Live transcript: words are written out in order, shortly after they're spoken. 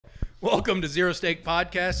Welcome to Zero Stake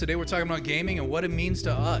Podcast. Today we're talking about gaming and what it means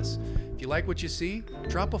to us. If you like what you see,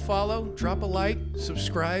 drop a follow, drop a like,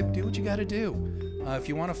 subscribe, do what you got to do. If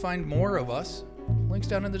you want to find more of us, links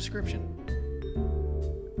down in the description.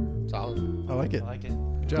 Solid. I like it. I like it.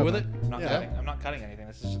 Good job, Cool with man. it? I'm not cutting anything.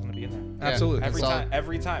 This is just going to be in there. Absolutely.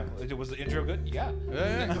 Every time. Was the intro good? Yeah.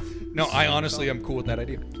 No, I honestly am cool with that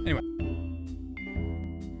idea. Anyway.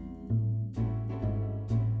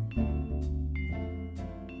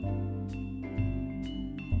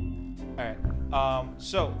 All right.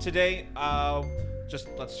 So today, just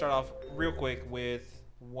let's start off real quick with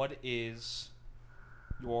what is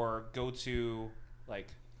your go-to, like,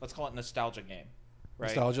 let's call it nostalgia game, right?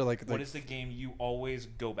 Nostalgia, like what is the game you always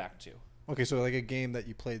go back to? Okay, so like a game that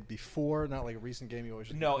you played before, not like a recent game you always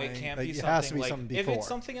just No, playing. it can't Like, be it something has to be like, something if before. it's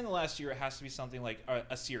something in the last year, it has to be something like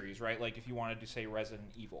a series, right? Like if you wanted to say Resident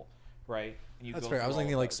Evil, right? And you That's go fair. I through was all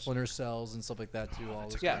thinking of like those. Splinter Cells and stuff like that too. All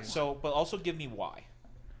those Yeah. games. So, but also give me why,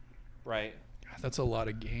 right? That's a lot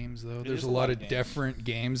of games, though. There's is a a lot lot of of games. different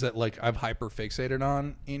games that like I've hyper fixated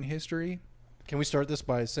on in history. Can we start this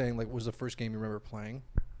by saying like, what was the first game you remember playing?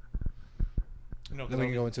 No, Then we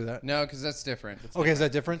can go into that. No, because that's different. Okay, is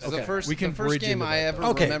that different? The Okay. first, We can the first bridge game into I that, ever though.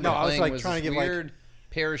 Okay, remember no, I was, playing like, was trying to this give, like- weird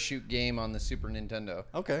parachute game on the Super Nintendo.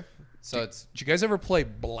 Okay. So it's Did you guys ever play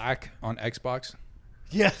Black on Xbox?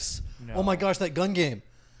 Yes. No. Oh my gosh, that gun game.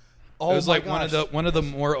 Oh It was my like gosh. one of the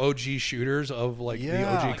more OG shooters of like the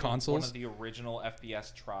Yeah. OG like consoles. one of the original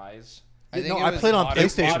FPS tries. I think no, it I was played on Modern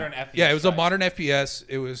PlayStation. FPS Yeah, it was a tries. modern FPS.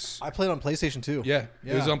 It was I played on PlayStation too. yeah,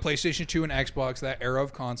 it was on PlayStation 2 and Xbox, that era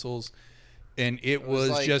of consoles, and it was was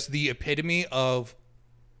like- just the epitome of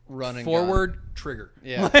running forward trigger.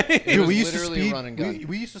 Yeah, Like, it was we used to literally speed. run and gun.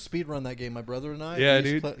 We used to speed run that game, my brother and I. Yeah, We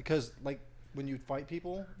used to dude. Because like when you fight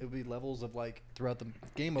people, it would be levels of like throughout the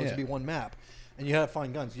game modes. Yeah. It'd be one map, and you had to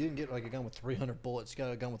find guns. You didn't get like a gun with 300 bullets. You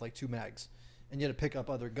got a gun with like 2 mags, and you had to pick up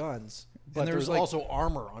other guns. But there there was, was like- also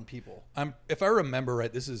armor on people. if I remember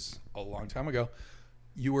right, this is a long time ago.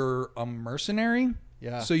 You were a mercenary.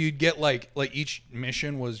 Yeah. So you'd get like each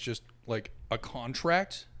mission was just like a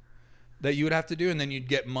contract that you would have to do, and then you'd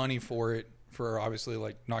get money for it for obviously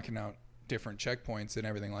like knocking out different checkpoints and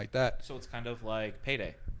everything like that. So it's kind of like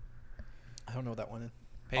Payday. I don't know that one.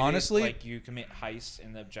 Payday, Honestly- like you commit heists,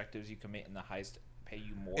 and the objectives you commit in the heist pay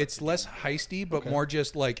you more. It's to less do. heisty, but Okay. more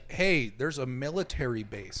just like, hey, there's a military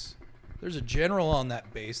base. There's a general on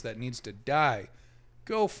that base that needs to die.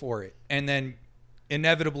 Go for it. And then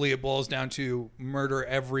inevitably it boils down to murder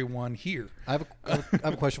everyone here. I have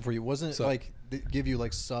a question for you. Wasn't it So- like they give you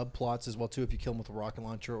like subplots as well too if you kill them with a rocket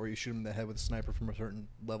launcher or you shoot them in the head with a sniper from a certain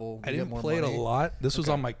level? I you get didn't more play it money? a lot. This was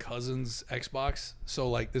Okay. on my cousin's Xbox. So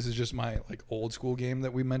like this is just my like old school game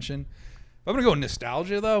that we mentioned. If I'm gonna go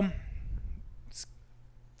nostalgia though, it's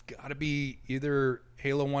gotta be either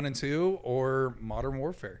Halo 1 and 2 or Modern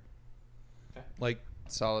Warfare. Okay. Like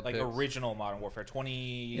Solid Like picks. original Modern Warfare,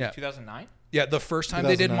 2009. yeah, the first time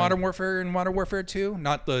they did 2009. Modern Warfare and Modern Warfare 2,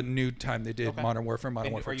 not the new time they did Okay. Modern Warfare and Modern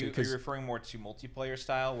And Warfare are 2. you 'cause- referring more to multiplayer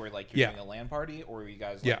style, where like you're Yeah. doing a LAN party, or are you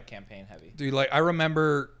guys like Yeah. campaign heavy? Dude, like I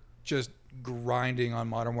remember just grinding on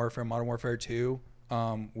Modern Warfare 2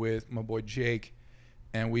 with my boy Jake,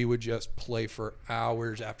 and we would just play for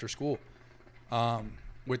hours after school.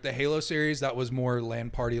 With the Halo series, that was more LAN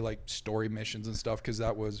party, like story missions and stuff, because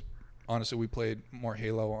that was honestly we played more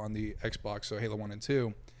Halo on the Xbox, so Halo 1 and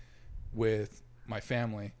 2 with my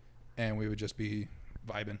family, and we would just be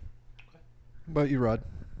vibing. But you, Rod.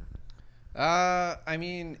 I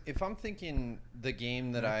mean, if I'm thinking the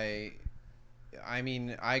game that I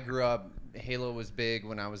mean, I grew up. Halo was big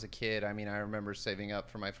when I was a kid. I mean, I remember saving up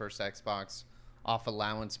for my first Xbox off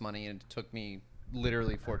allowance money, and it took me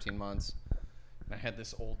literally 14 months. And I had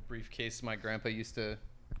this old briefcase my grandpa used to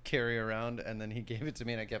carry around, and then he gave it to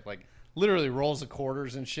me, and I kept like literally rolls of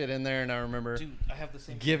quarters and shit in there. And I remember Dude, I have the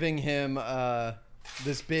same. giving him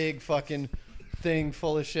this big fucking thing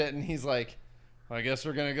full of shit, and he's like, well, I guess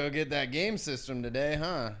we're gonna go get that game system today,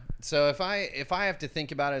 huh? So if I have to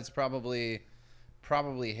think about it, it's probably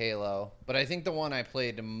Halo. But I think the one I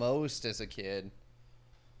played the most as a kid,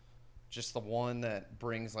 just the one that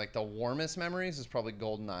brings like the warmest memories, is probably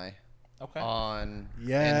GoldenEye Okay. on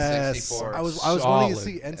Yes. N64. I was wanting to Solid.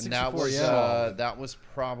 see N64. And that was yeah. that was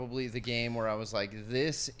probably the game where I was like,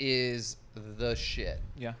 this is the shit.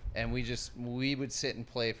 Yeah. And we would sit and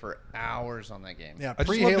play for hours on that game. Yeah, I just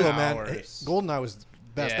pre love Halo, the man. hours. GoldenEye was the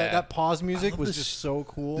best. Yeah. That pause music love was this- just so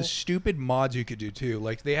cool. The stupid mods you could do too.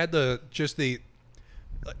 Like they had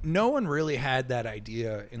no one really had that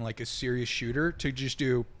idea in like a serious shooter to just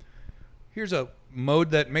do here's a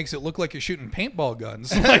mode that makes it look like you're shooting paintball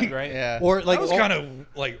guns. Like, right? Yeah. Or like that was all- kind of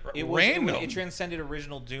like It random. it transcended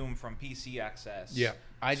original Doom from PC access. Yeah.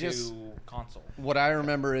 I to just- console. What I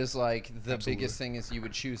remember is like the Absolutely. biggest thing is you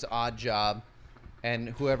would choose Odd Job, and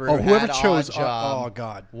whoever whoever had chose Odd Job oh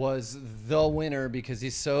god. was the winner because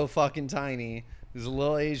he's so fucking tiny. He's a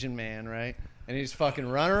little Asian man, right? And he's fucking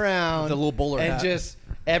run around With the little bowler and hat. just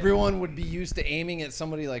everyone would be used to aiming at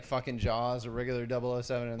somebody like fucking Jaws or regular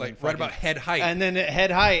 007 and like then right fucking- about head height. and then at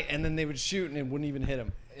head height, and then they would shoot and it wouldn't even hit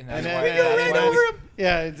him. And that's then- why- and that's then- why we-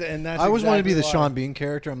 Yeah, and that's I always wanted to be the exactly why. Sean Bean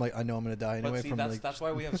character. I'm like, I know I'm gonna die anyway But see, from that's, like. that's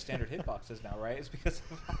why we have standard hitboxes now, right? It's because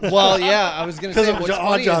Well, yeah, I was gonna 'Cause say of what's Odd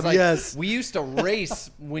funny Job, is like yes. we used to race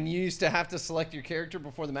when you used to have to select your character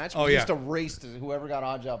before the match. Oh, We yeah. used to race to whoever got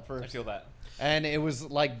Odd Job I first, feel that. and it was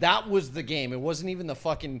like that was the game. It wasn't even the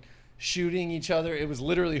fucking shooting each other. It was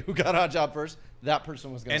literally who got Odd Job first. That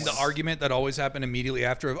person was gonna. and the win. argument that always happened immediately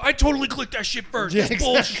after of, I totally clicked that shit first. Yeah, It's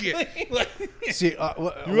exactly. bullshit. See, You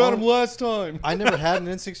had him last time. I never had an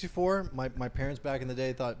N64. My parents back in the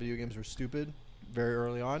day thought video games were stupid very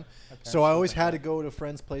early on. So I always had to go to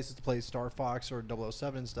friends' places to play Star Fox or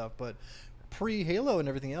 007 and stuff. But pre-Halo and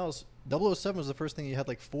everything else, 007 was the first thing you had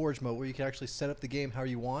like Forge mode where you could actually set up the game how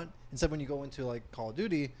you want. Instead when you go into like Call of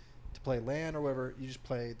Duty to play LAN or whatever, you just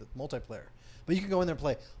play the multiplayer. But you can go in there and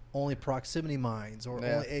play only proximity mines or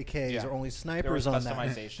Yeah. only AKs Yeah. or only There snipers was on that.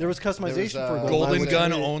 customization. There was customization There was, for Golden Which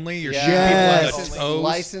gun made it- only. You're Yes. shooting License, people with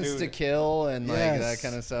license Dude. to kill and like Yes. that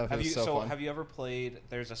kind of stuff. Have It you was so fun. have you ever played?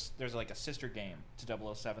 There's like a sister game to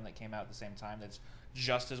 007 that came out at the same time that's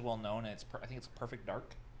just as well known. And I think it's Perfect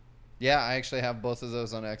Dark. Yeah, I actually have both of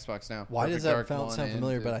those on Xbox now. Why Perfect does that Dark sound 1 sound and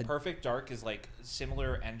familiar? 2. But I Perfect Dark is like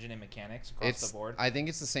similar engine and mechanics across it's the board. I think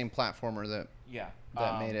it's the same platformer that Yeah,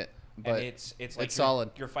 made it. And But it's like it's you're-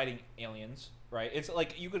 solid. You're fighting aliens, right? It's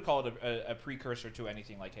like you could call it a precursor to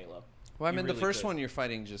anything like Halo. well, I You mean, really the first could. one you're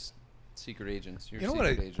fighting just secret agents. You're You a know what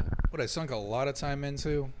secret agent. what I sunk a lot of time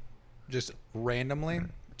into, just randomly,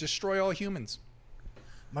 destroy all humans.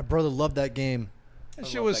 my brother loved that game. That I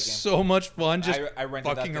shit love was that game. so much fun. Just I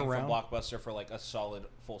rented that fucking thing around. from Blockbuster for like a solid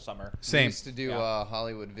full summer. We Same. used to do Yeah.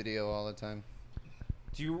 Hollywood video all the time.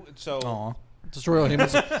 Do you so? Aw. Destroy all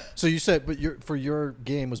humans. So you said, but your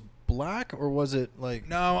game was black or was it like?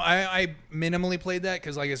 No, I minimally played that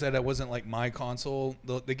because, like I said, that wasn't like my console.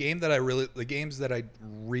 The games that I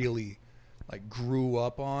really like grew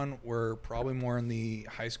up on were probably more in the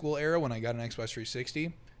high school era when I got an Xbox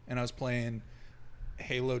 360 and I was playing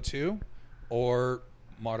Halo 2 or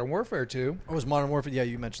Modern Warfare 2. Oh, it was Modern Warfare. Yeah,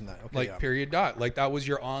 you mentioned that. Okay, Like yeah. period dot. Like that was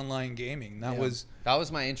your online gaming. That Yeah. was That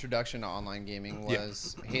was my introduction to online gaming. Yeah.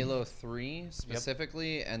 Was Halo 3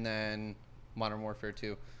 specifically, and then Modern Warfare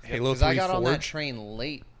 2. Halo 'Cause I 3 got on that Forge. train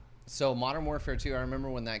late. So Modern Warfare 2, I remember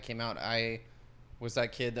when that came out. I was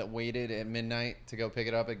that kid that waited at midnight to go pick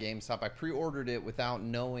it up at GameStop. I pre-ordered it without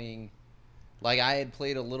knowing. Like I had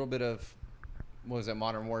played a little bit of, what was it,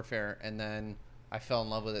 Modern Warfare, and then I fell in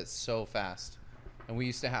love with it so fast. And we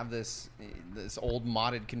used to have this old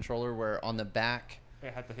modded controller where on the back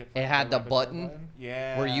It had the, It had the rapid fire button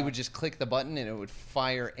Yeah. where you would just click the button and it would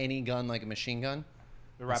fire any gun like a machine gun.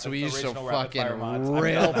 The rapid, So we used to original rapid fucking fire mods.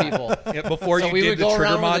 rail people. yeah, before So you we did would the go trigger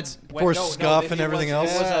around with mods. a- For Scuff and everything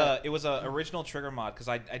else? It was a original trigger mod because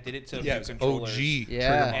I did it to a Yeah, few controllers. OG. Yeah.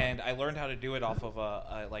 trigger mod. And I learned how to do it off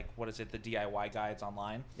of like what is it, the DIY guides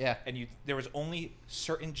online. Yeah. And there was only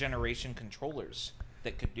certain generation controllers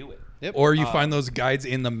that could do it. Yep. Or you find those guides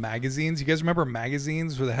in the magazines. You guys remember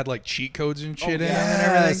magazines where they had like cheat codes and shit in them and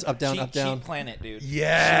Yes, everything? up down, Cheat, up down. Cheat Planet, dude.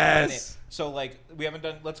 Yes. Cheat Planet. So like we haven't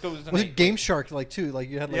done. Let's go. Was it Game Shark like too? Like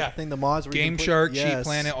you had like Yeah. the thing, the mods. Where you Game could put- Shark, Cheat Yes.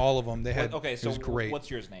 Planet, all of them. They had. Okay, so it was great. what's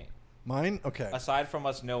yours, Nate? Mine. Okay. Aside from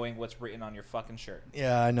us knowing what's written on your fucking shirt.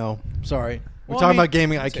 Yeah, I know. Sorry. We're Well, talking I mean- about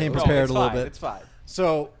gaming. I came No, prepared it's a little fine, bit. It's fine.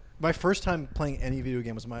 So my first time playing any video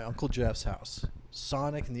game was my Uncle Jeff's house.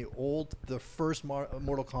 Sonic and the first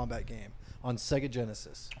Mortal Kombat game on Sega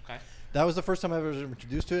Genesis. Okay. That was the first time I was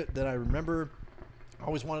introduced to it. Then I remember I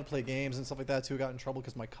always wanted to play games and stuff like that too. I got in trouble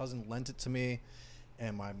because my cousin lent it to me.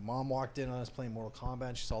 And my mom walked in on us playing Mortal Kombat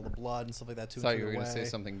and she saw the blood and stuff like that too. I thought and you were took it going to say away.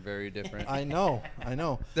 something very different. I know.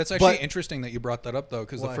 That's actually But- interesting that you brought that up though,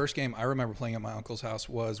 because the Why? first game I remember playing at my uncle's house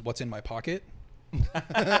was "What's in My Pocket."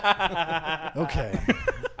 Okay.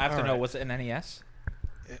 I have to All know, right. was it an NES?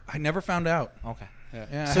 I never found out. Okay. Yeah,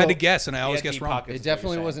 I So- had to guess, and I always had guess deep wrong. pockets. It That's what you're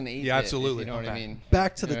definitely saying. wasn't 8-bit. Yeah, absolutely. If you know what I Okay. mean.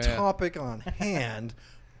 Back to the Yeah. topic on hand,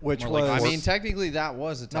 which More like was I mean, technically that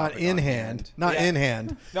was a not topic in on hand. Not Yeah. in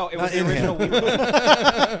hand. No, it Not was the in original hand.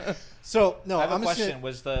 Wiimote. So no, I have a I'm just question. saying-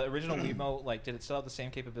 Was the original Wiimote, like, did it still have the same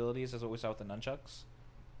capabilities as what we saw with the nunchucks?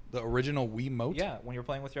 The original Wiimote. Yeah, when you were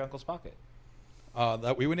playing with your uncle's pocket.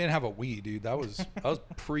 That we didn't have a Wii, dude. That was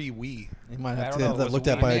pre-Wii. You might I have don't to know, have that was looked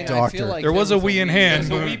a at Wii by in a hand? I feel doctor. like There was a Wii in hand. There's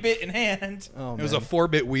a but wee bit in hand. Oh, It was a man.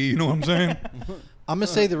 4-bit Wii. You know what I'm saying? I'm gonna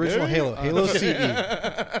say the original Halo, Halo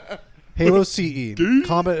CE, Halo CE,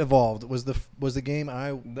 Combat Evolved was the game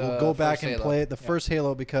I will go back first and Halo. play it. The first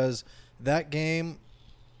Halo, because that game,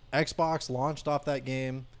 Xbox launched off that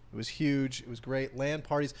game. It was huge. It was great. LAN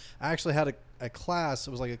parties. I actually had a class.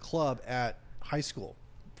 It was like a club at high school,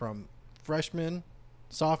 from freshman,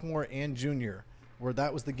 sophomore, and junior, where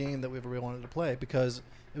that was the game that we really wanted to play because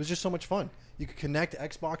it was just so much fun. You could connect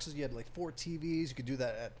Xboxes. You had like 4 TVs. You could do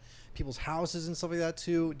that at people's houses and stuff like that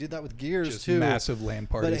too. Did that with Gears Just too. massive LAN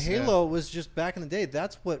But parties. Halo was just back in the day.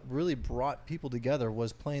 That's what really brought people together,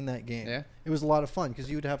 was playing that game. Yeah. It was a lot of fun because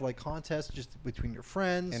you would have like contests just between your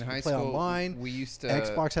friends. In you high play school, online. we used to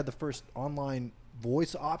Xbox had the first online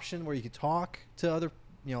voice option where you could talk to other,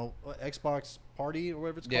 Xbox party or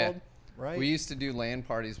whatever it's Yeah. called. Right. We used to do LAN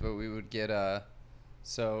parties, but we would get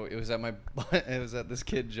so it was at it was at this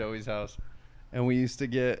kid Joey's house, and we used to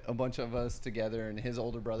get a bunch of us together, and his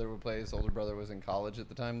older brother would play. His older brother was in college at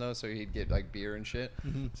the time though, so he'd get like beer and shit.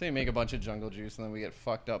 So he'd make a bunch of Jungle Juice, and then we get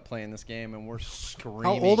fucked up playing this game, and we're screaming.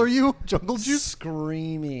 How old are you? Jungle Juice?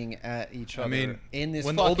 Screaming at each other. I mean, in this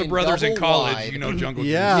when the older fucking brother's in double college, wide- you know Jungle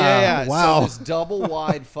Yeah. Juice. yeah. Wow. So this double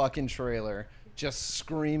wide fucking trailer, just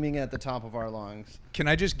screaming at the top of our lungs. Can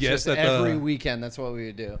I just guess Just that every weekend, that's what we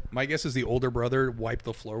would do. my guess is the older brother wiped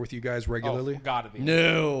the floor with you guys Oh, regularly? gotta be.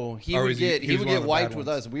 No, he Or would was he- get he he was would one of get the bad wiped with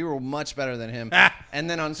ones? us. We were much better than him. Ah! And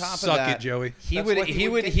then on top Suck of that, it, Joey. He That's would what he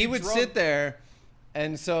would get he you would drunk. sit there,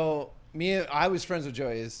 and so I was friends with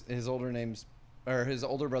Joey. His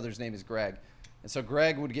older brother's name is Greg. And so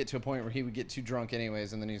Greg would get to a point where he would get too drunk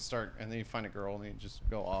anyways, and then he'd find a girl and he'd just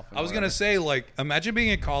go off. And I was going to say, like, imagine being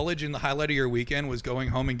in college and the highlight of your weekend was going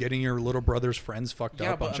home and getting your little brother's friends fucked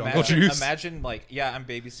Yeah, up on but Jungle imagine, Juice. imagine like, yeah, I'm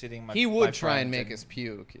babysitting my. he my would try friend and make us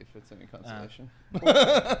puke if it's any consolation.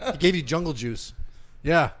 He gave you Jungle Juice.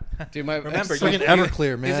 Yeah. Dude, my Remember, Freaking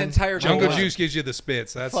Everclear, man. His entire Jungle goal- Juice gives you the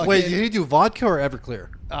spits. That's Fuck. Wait, fucking- did he do vodka or Everclear?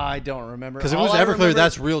 I don't remember. Because if it All was I Everclear, remember-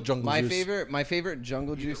 that's real Jungle my Juice. my favorite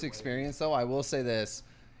Jungle Juice experience, though, I will say this,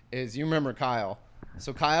 is you remember Kyle.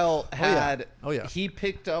 So Kyle had Oh, yeah. he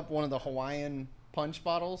picked up one of the Hawaiian punch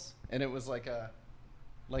bottles, and it was like a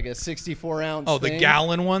 64-ounce. oh, the thing,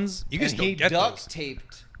 gallon ones? You and guys he don't get duct those.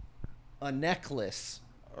 taped a necklace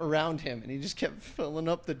around him, and he just kept filling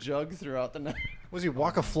up the jug throughout the night. Was he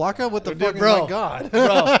Waka Flocka? What the Dude, fuck? bro. My God.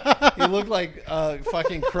 Bro, he looked like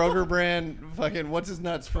fucking Kroger brand, fucking what's his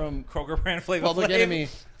nuts from Kroger brand Flavor Public Flav. Enemy.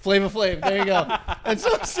 Flavor Flav. There you go. And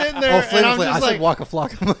so I'm sitting there, Oh, and Flavor I'm Flav. I just said like, Waka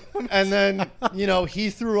Flocka. and then he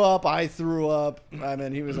threw up, I threw up. I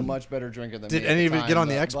mean, he was a much better drinker than Did me. at any the of it get time, on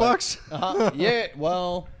the but- Xbox? Yeah.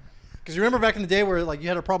 Well, Because you remember back in the day where like you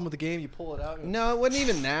had a problem with the game, you pull it out, and no, it wasn't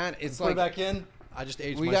even that. It's put it like back in. I just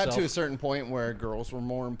aged we myself. got to a certain point where girls were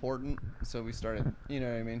more important, so we started. You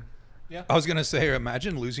know what I mean? I was going to say,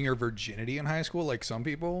 imagine losing your virginity in high school like some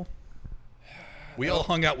people. We all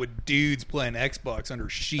hung out with dudes playing Xbox under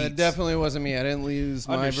sheets. That definitely wasn't me. I didn't lose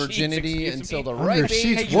my Under sheets, virginity excuse until me. the Under right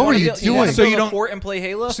sheets? age. What were you doing? So So you you don't- don't fort and play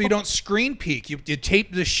Halo. So you don't screen peek. You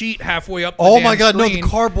tape the sheet halfway up the Oh damn my God! No, the screen.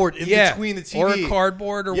 cardboard in Yeah. between the TV. Or a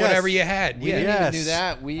cardboard or Yes. whatever you had. We Yeah. didn't even do Yes.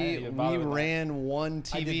 that. I We didn't even bother with that. ran one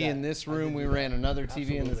I did TV that. in this I room. did We do ran that. another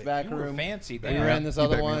TV in this Absolutely. back You were room. fancy. We Damn. ran this You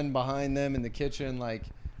other bet, one man. behind them in the kitchen. Like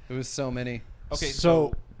it was so many. Okay,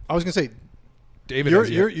 So I was gonna say, David has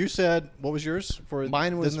yet. you said what was yours for?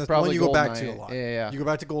 Mine was the probably one you go back to a GoldenEye. lot. Yeah. You go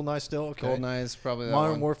back to GoldenEye still. Okay. GoldenEye is probably that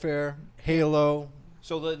Modern one. Warfare, Halo.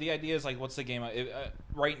 So the idea is like, what's the game?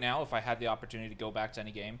 Right now, if I had the opportunity to go back to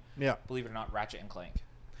any game, Yeah. believe it or not, Ratchet and Clank.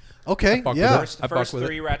 Okay. fuck with Yeah. it. First, I the first fuck with it.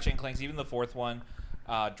 3 Ratchet and Clanks, even the 4th one,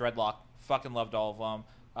 Dreadlock, fucking loved all of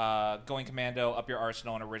them. Going Commando, Up Your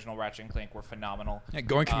Arsenal, and original Ratchet and Clank were phenomenal. Yeah,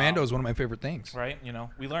 going Commando is one of my favorite things. Right? You know,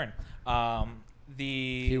 we learn.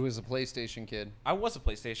 He was a PlayStation kid. I was a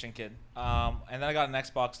PlayStation kid, and then I got an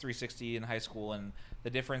Xbox 360 in high school, and the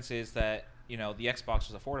difference is that the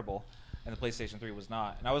Xbox was affordable, and the PlayStation 3 was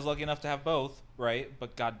not. And I was lucky enough to have both, right?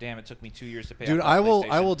 But god damn, it took me 2 years to pay. Dude, off that I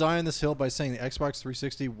will PlayStation. die on this hill by saying the Xbox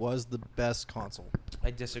 360 was the best console.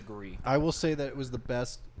 I disagree. I will say that it was the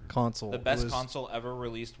best console. The It best was- console ever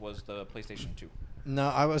released was the PlayStation 2. No,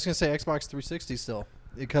 I was gonna say Xbox 360 still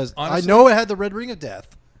because Honestly- I know it had the Red Ring of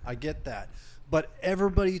Death. I get that, but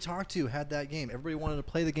everybody you talked to had that game. Everybody wanted to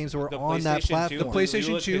play the games that were The on that PlayStation 2, platform. The PlayStation if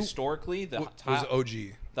you look 2 historically, the was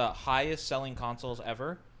OG. the highest selling consoles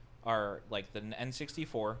ever are like the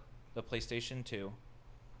N64, the PlayStation 2,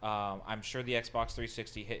 I'm sure the Xbox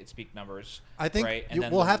 360 hit its peak numbers. I think right? And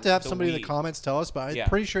then we'll have to have the somebody in the Wii- comments tell us, but I'm Yeah.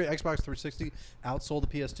 pretty sure Xbox 360 outsold the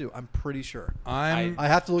PS2. I'm pretty sure. I'm I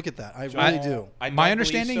have to look at that. I I- really do. I don't my believe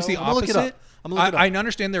understanding is so. the I'm gonna look it up. opposite. I'm gonna look it I up.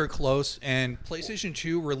 understand they're close, and PlayStation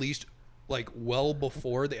 2 released like well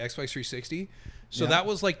before the Xbox 360, so Yeah. that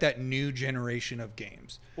was like that new generation of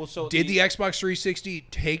games. Well, so Did the Xbox 360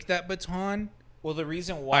 take that baton? Well, the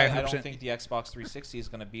reason why I 100%. don't think the Xbox 360 is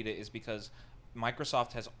going to beat it is because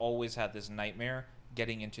Microsoft has always had this nightmare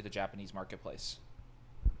getting into the Japanese marketplace.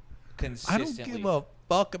 I Consistently. don't give a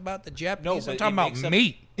fuck about the No, Japanese. but I'm talking it about makes up-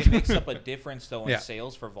 meat. It makes up a difference though in Yeah.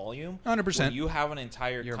 sales for volume. 100%. When you have an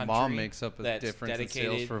entire Your country mom makes up a that's difference in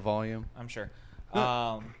dedicated, sales for volume. I'm sure.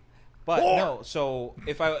 But no, so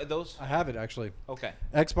if those I have it actually. okay.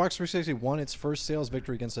 Xbox 360 won its first sales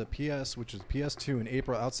victory against the PS, which is PS2 in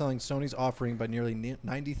April, outselling Sony's offering by nearly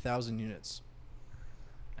 90,000 units.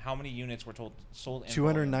 How many units were sold in volume?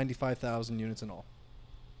 295,000 units in all.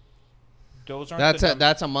 Those aren't That's the a num-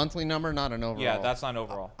 that's a monthly number, not an overall. Yeah, that's not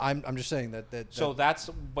overall. I'm just saying that So that's,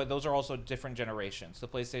 but those are also different generations. The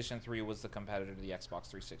PlayStation 3 was the competitor to the Xbox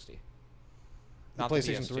 360. The Not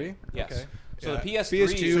PlayStation PS2. 3? Yes. Okay. So Yeah. the PS3. PS2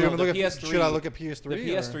 So so you're gonna the look at- PS3. should I look at PS3?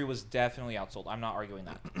 The or- PS3 was definitely outsold. I'm not arguing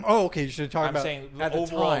that. Oh, okay. You should talk I'm about saying the at the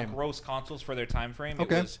overall time. gross consoles for their time frame.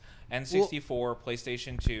 Okay. It was N64,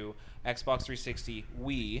 PlayStation 2, Xbox 360,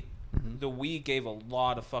 Wii. Mm-hmm. The Wii gave a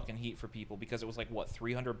lot of fucking heat for people because it was like what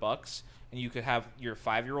 $300, and you could have your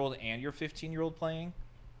 5-year-old and your 15-year-old playing,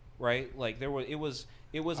 right? Like there was it was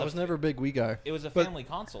I was never a big Wii guy. it was a But family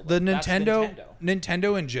console. The That's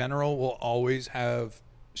Nintendo in general will always have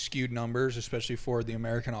skewed numbers, especially for the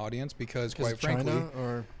American audience, because Because quite frankly, China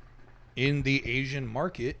or in the Asian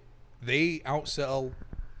market, they outsell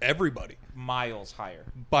everybody miles higher.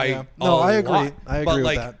 by Yeah. a No, I agree. lot. I agree but with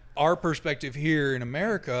like that. our perspective here in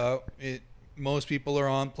America, most people are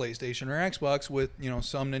on PlayStation or Xbox with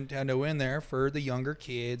some Nintendo in there for the younger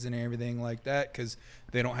kids and everything like that, because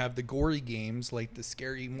they don't have the gory games like the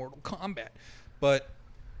scary Mortal Kombat. But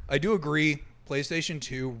I do agree, PlayStation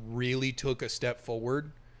 2 really took a step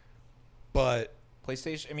forward, but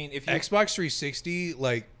PlayStation. I mean, if you Xbox 360,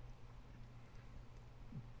 like,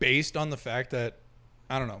 based on the fact that,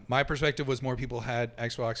 I don't know, my perspective was more people had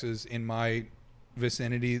Xboxes in my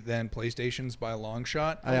vicinity than PlayStations by a long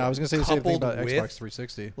shot. I was gonna say the same thing Coupled about with, Xbox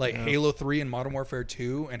 360. like Yeah. Halo 3 and Modern Warfare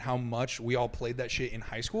 2 and how much we all played that shit in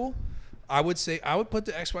high school, I would say I would put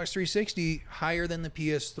the Xbox 360 higher than the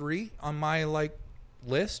PS3 on my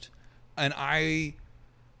list, and I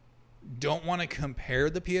don't want to compare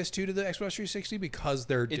the PS2 to the Xbox 360 because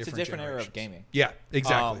they're it's different a different era of generations. gaming. Yeah,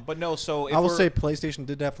 exactly. But no, so if I will we're- say PlayStation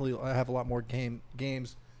did definitely have a lot more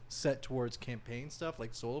games set towards campaign stuff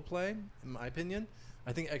like solo play. In my opinion,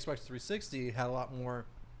 I think Xbox 360 had a lot more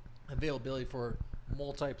availability for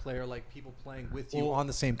multiplayer, like people playing with you Well- on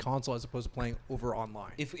the same console as opposed to playing over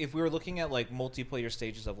online. if we were looking at like multiplayer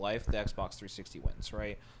stages of life, the Xbox 360 wins,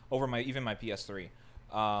 right? Over even my PS3.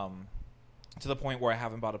 To the point where I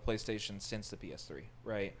haven't bought a PlayStation since the PS3,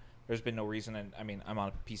 right? There's been no reason, and I mean I'm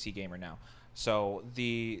a PC gamer now. So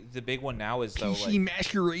the big one now is though PC like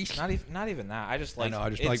masquerade. not even that. I just like know, I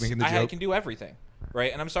just like making the I joke. can do everything,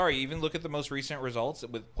 right? And I'm sorry, even look at the most recent results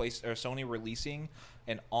with Sony releasing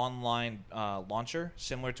an online launcher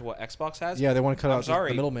similar to what Xbox has. Yeah, they want to cut I'm out sorry.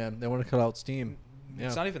 the middleman. They want to cut out Steam. Yeah.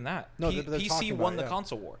 It's not even that. No, they're talking PC about won it, the yeah.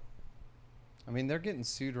 console war. I mean, they're getting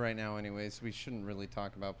sued right now, anyways. We shouldn't really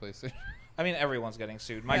talk about PlayStation. I mean, everyone's getting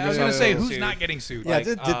sued. I was Microsoft's gonna say, getting who's sued. not getting sued? Yeah, Like,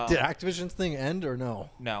 did Activision's thing end or no?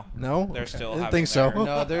 No. No, They're Okay. still I didn't having think so.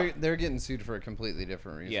 their- No, they're getting sued for a completely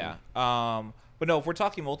different reason. Yeah. But no, if we're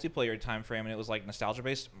talking multiplayer time frame and it was like nostalgia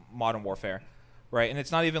based, Modern Warfare, right? And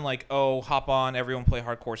it's not even like, oh, hop on, everyone play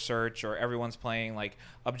Hardcore Search, or everyone's playing like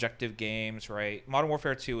objective games, right? Modern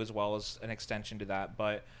Warfare 2 as well as an extension to that,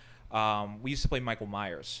 but we used to play Michael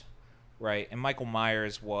Myers. Right, and Michael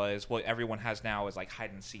Myers was what everyone has now is like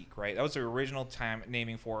hide and seek, right? That was the original time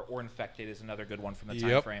naming for, or Infected is another good one from the time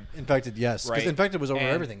Yep. frame. Infected, yes, because Right. Infected was over And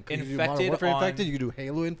everything. You could do Modern Infected Warfare on- Infected. You could do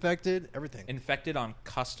Halo Infected. Everything. Infected on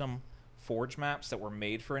custom Forge maps that were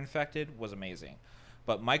made for Infected was amazing.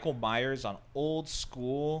 But Michael Myers on old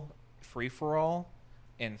school free for all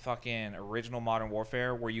in fucking original Modern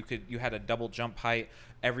Warfare, where you had a double jump height,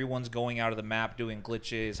 everyone's going out of the map doing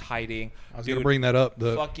glitches, hiding. I was gonna bring that up.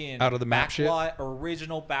 The fucking out of the map shit. backlot,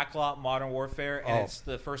 original backlot Modern Warfare, and Oh. it's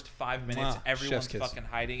the first 5 minutes, Mwah. everyone's Chef's kiss. fucking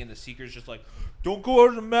hiding, and the Seeker's just like, "Don't go out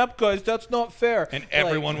of the map, guys. That's not fair." And Like,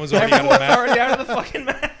 everyone was already out of the everyone's map. already out of the fucking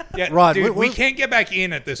map. Yeah, Rod, dude, we we can't get back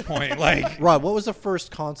in at this point. Like, Rod, what was the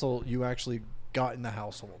first console you actually got in the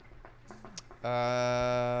household?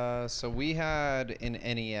 So we had an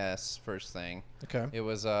NES first thing. Okay. It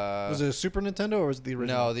was Was it a Super Nintendo or was it the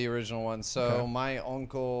original? No, the original one. So Okay. my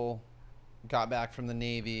uncle got back from the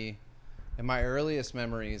Navy, and my earliest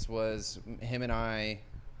memories was him and I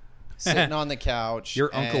sitting on the couch.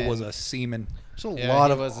 Your uncle was and- a seaman. There's a Yeah, lot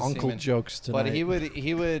he of was a uncle seaman. jokes tonight. But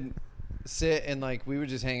he would sit and like we would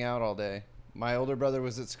just hang out all day. My older brother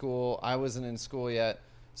was at school. I wasn't in school yet,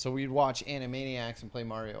 so we'd watch Animaniacs and play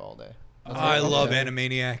Mario all day. I love Okay.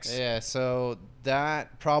 Animaniacs. Yeah, so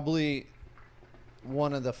that probably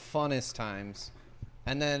one of the funnest times.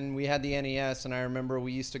 And then we had the NES, and I remember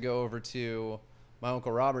we used to go over to my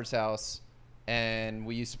Uncle Robert's house, and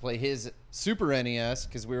we used to play his Super NES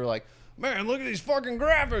because we were like, man, look at these fucking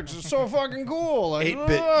graphics. It's so fucking cool. Like,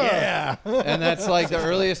 8-bit, "Ah." yeah. And that's like the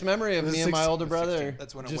earliest memory of The me and my 16 older brother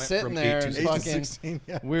That's when it just went sitting from there 8 to and 8 to fucking 16,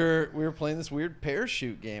 yeah. we were playing this weird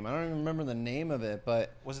parachute game. I don't even remember the name of it,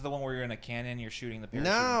 but Was it the one where you're in a cannon, you're shooting the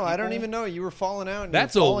parachute? no, I don't even know. You were falling out. And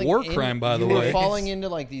That's you were a falling war crime, by the You way. were falling into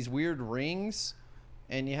like these weird rings,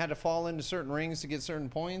 and you had to fall into certain rings to get certain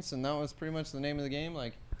points, and that was pretty much the name of the game.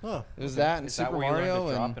 Like Huh. it was that and Is that Super where you Mario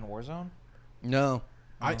learned to and drop in Warzone? no.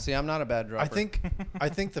 See, I'm not a bad dropper. I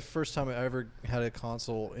think the first time I ever had a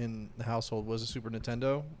console in the household was a Super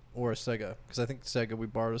Nintendo or a Sega. Because I think Sega, we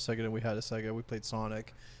borrowed a Sega and we had a Sega. We played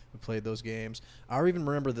Sonic. We played those games. I even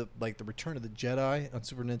remember the Return of the Jedi on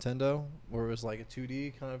Super Nintendo, where it was like a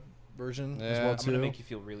 2D kind of version as Yeah. well I'm I'm too. gonna make you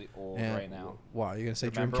feel really old And right now. Why? You gonna say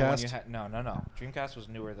Remember when Dreamcast? you had no. Dreamcast was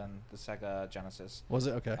newer than the Sega Genesis. Was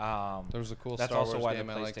it okay? there was a cool That's Star also Wars why the game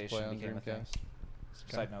I liked to play PlayStation on became a thing.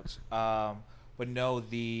 Dreamcast. Side notes. But no,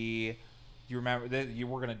 you remember that you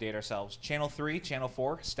were gonna date ourselves. Channel 3, Channel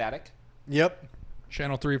 4, static, Yep.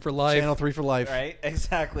 Channel 3 for life. Channel 3 for life. right?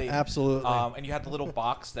 Exactly. Absolutely. And you had the little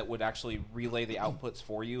box that would actually relay the outputs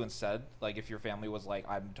for you instead. Like if your family was like,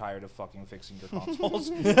 "I'm tired of fucking fixing your consoles."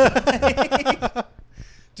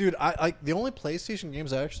 Dude, I the only PlayStation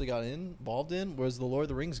games I actually got involved in was the Lord of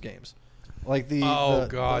the Rings games. Like Oh the-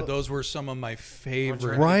 god, the- those were some of my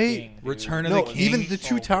favorite. Right? Return of no, the even King. the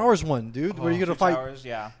Two Towers one, dude, where you Two got to fight Towers,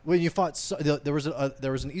 yeah. when you fought. There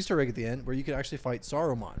was an Easter egg at the end where you could actually fight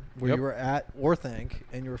Saruman, where Yep. you were at Orthanc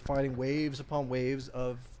and you were fighting waves upon waves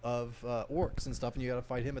of orcs and stuff, and you got to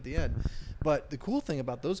fight him at the end. But the cool thing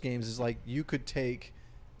about those games is like you could take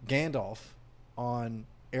Gandalf on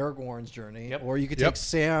Aragorn's journey, Yep. or you could Yep. take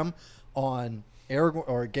Sam on Aragorn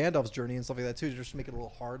or Gandalf's journey and stuff like that too, just to make it a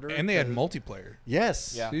little harder. And they had to- multiplayer.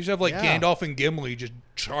 Yes. Yeah. So you just have like Yeah. Gandalf and Gimli just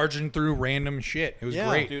charging through random shit. It was Yeah.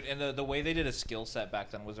 great. Dude, and the way they did a skill set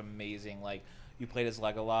back then was amazing. Like you played as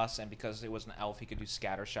Legolas, and because it was an elf, he could do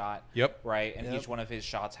scatter shot. Yep. Right, and Yep. each one of his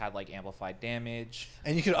shots had like amplified damage.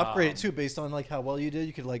 And you could upgrade Um, it too based on like how well you did.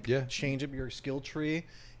 You could like Yeah. change up your skill tree.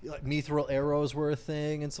 Like mithril arrows were a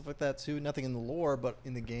thing and stuff like that too. Nothing in the lore, but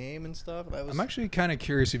in the game and stuff. That was I'm actually kind of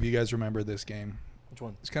curious if you guys remember this game. which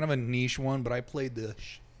one? It's kind of a niche one, but I played the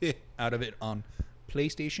shit out of it on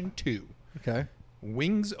PlayStation 2. Okay.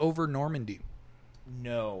 Wings Over Normandy.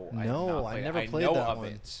 No, No, I, have not I played- never I played know that of one.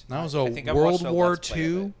 it. That was I a think I've World watched a War Let's Play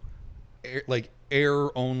of II, like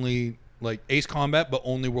air only, like Ace Combat, but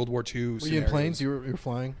only World War II. Were you in scenarios. planes? You were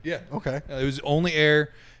flying? Yeah. Okay. It was only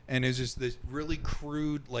air, and it was just this really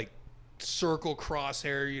crude, like circle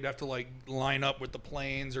crosshair. You'd have to like line up with the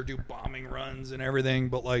planes or do bombing runs and everything.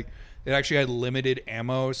 But like, it actually had limited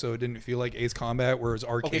ammo, so it didn't feel like Ace Combat, where it was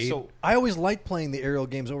arcade. Okay, so I always liked playing the aerial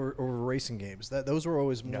games over racing games. Those were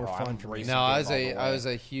always more No, fun I'm for me. racing No, I game was all the I way. was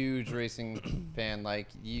a huge racing fan. Like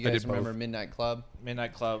you I guys did remember both. Midnight Club?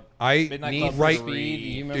 Midnight Club. I Midnight Need Club for right- Speed. 3.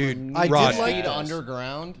 You Dude, remember I Need did for like Speed those.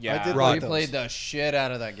 Underground? Yeah. I did Rod. We like those. played the shit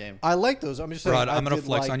out of that game. I like those. I'm just saying. Rod, I I'm gonna did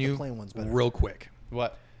flex like on the you plain ones better. real quick.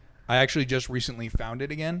 What? I actually just recently found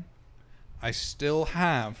it again. I still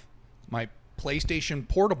have my PlayStation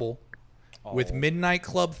Portable with Oh. Midnight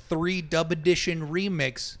Club 3 Dub Edition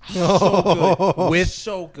Remix So good. with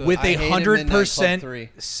so good. with I a hated 100% Midnight Club 3.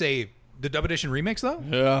 save. The Dub Edition Remix though?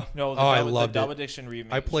 Yeah. No, the Oh, I Dub, loved the Dub it. Edition remix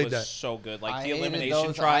I played was that. so good. Like I the hated elimination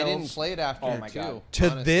those. trials. I didn't play it after Oh my too. God. To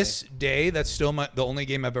honestly. this day, that's still the only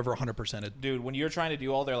game I've ever 100%ed. Dude, when you're trying to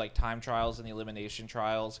do all their like time trials and the elimination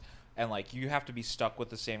trials, and like you have to be stuck with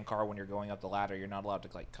the same car when you're going up the ladder, you're not allowed to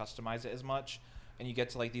like customize it as much. And you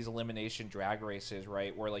get to like these elimination drag races,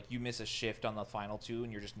 right, where like you miss a shift on the final two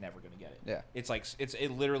and you're just never gonna get it. Yeah. It's like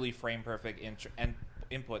it literally frame perfect and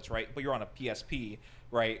inputs, right? But you're on a PSP,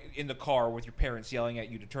 right, in the car with your parents yelling at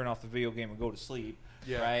you to turn off the video game and go to sleep,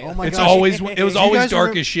 right? Oh my It's gosh. always it was Do you always guys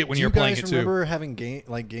dark remem- as shit when do you're you playing guys it too. remember having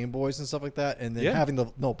Game Boys and stuff like that, and then Yeah. having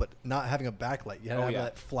but not having a backlight. You had to have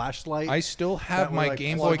that flashlight. I still have that my were, like,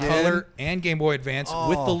 Game Boy plug Color in. and Game Boy Advance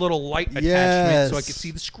with the Oh, little light attachment so I yes. could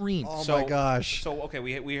see the screen. Oh So- my gosh. So okay,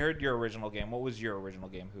 we heard your original game. What was your original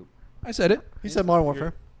game, Hoop? I said it. He said Modern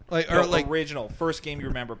Warfare. Original first game you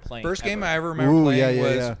remember playing. First game ever. I ever remember Ooh, playing yeah,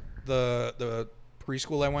 was yeah. the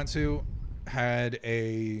preschool I went to had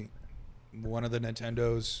one of the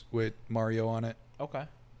Nintendos with Mario on it. Okay.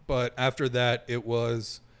 But after that, it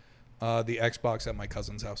was the Xbox at my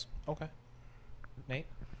cousin's house. Okay. Nate.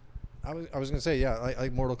 I was gonna say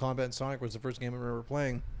like Mortal Kombat and Sonic was the first game I remember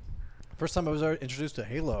playing. First time I was introduced to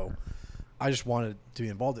Halo, I just wanted to be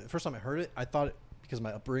involved in it. First time I heard it, I thought because of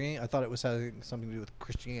my upbringing, I thought it was having something to do with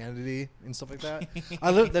Christianity and stuff like that.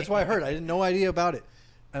 That's why I heard. I had no idea about it,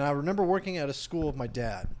 and I remember working at a school with my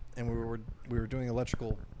dad, and we were doing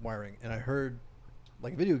electrical wiring, and I heard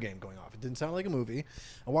like a video game going off. It didn't sound like a movie.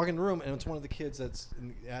 I walk in the room, and it's one of the kids that's in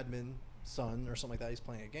the admin son or something like that. He's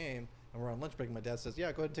playing a game, and we're on lunch break. And my dad says,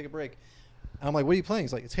 "Yeah, go ahead and take a break." And I'm like, "What are you playing?"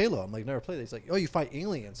 He's like, "It's Halo." I'm like, "Never played it." He's like, "Oh, you fight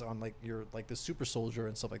aliens on like you're like the super soldier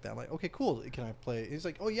and stuff like that." I'm like, "Okay, cool. Can I play?" He's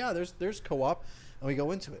like, "Oh yeah, there's co-op," and we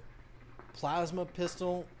go into it. Plasma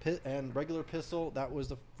pistol and regular pistol. That was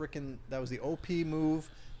the OP move.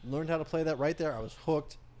 Learned how to play that right there. I was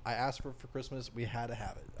hooked. I asked for Christmas. We had to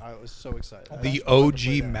have it. I was so excited. I The asked my wife to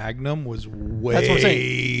play OG that. Magnum was way That's what I'm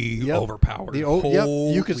saying. Yep. overpowered. Yep. You could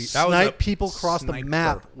Holy- that was snipe a people across the sniper.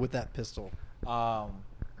 map with that pistol.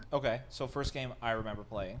 Okay, so first game I remember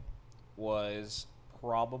playing was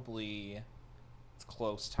probably it's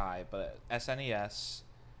close tie, but SNES,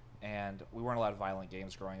 and we weren't allowed violent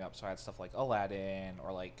games growing up, so I had stuff like Aladdin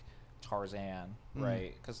or like Tarzan,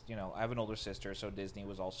 right? Because I have an older sister, so Disney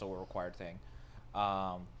was also a required thing.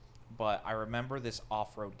 But I remember this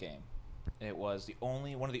off-road game. It was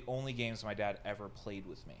one of the only games my dad ever played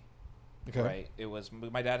with me. Okay. Right. It was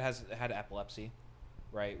my dad had epilepsy.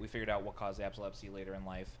 Right. We figured out what caused the epilepsy later in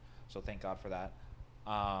life, so thank God for that.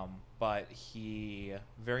 But he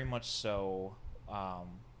very much so.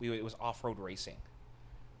 It was off-road racing,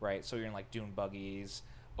 right? So you're in like dune buggies,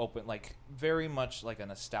 open, like very much like a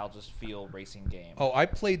nostalgia feel racing game. Oh, I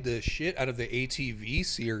played the shit out of the ATV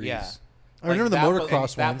series. Yeah. I remember the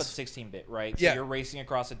motocross that, ones. but 16-bit, right? So Yeah. you're racing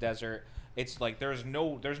across a desert. It's like there's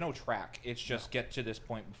no track. It's just get to this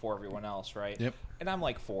point before everyone else, right? Yep. And I'm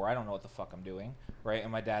like 4. I don't know what the fuck I'm doing, right?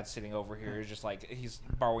 And my dad's sitting over here, just like he's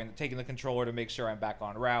taking the controller to make sure I'm back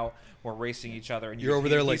on route. We're racing each other, and You're over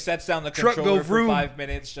there he like, sets down the "Truck, go controller for vroom." 5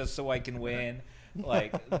 minutes just so I can win.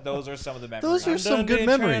 Like those are some of the memories. Those are some good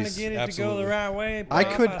memories. Absolutely. way.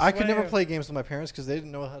 I could never play games with my parents because they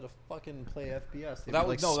didn't know how to fucking play FPS. They That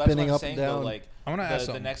were, was like that's spinning what I'm up saying and though. down. Like I wanna ask the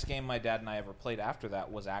something. next game my dad and I ever played after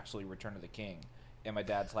that was actually Return of the King. And my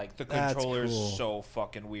dad's like, the That's controller's cool. so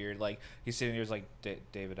fucking weird. Like he's sitting here, he's like,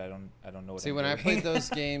 David, I don't know what. See, I'm when I doing." played those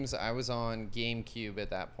games, I was on GameCube at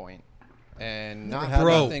that point, and not had for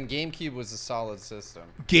Bro. nothing, GameCube was a solid system.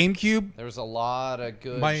 GameCube. There was a lot of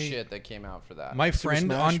good My- shit that came out for that. My Super friend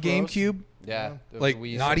Smash on Bros. GameCube. yeah, Like, we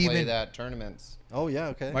used not to play even- that tournaments. Oh yeah,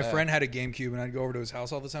 okay. My Yeah. friend had a GameCube, and I'd go over to his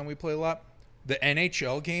house all the time. We play a lot. The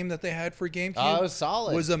NHL game that they had for GameCube Oh, it was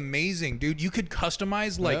solid. was amazing, dude. You could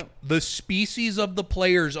customize like Yep. the species of the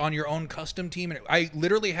players on your own custom team, and I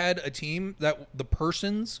literally had a team that the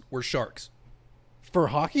persons were sharks. For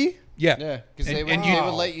hockey? Yeah, Yeah, because And- they would, and they you-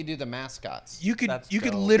 would let you do the mascots. You could That's you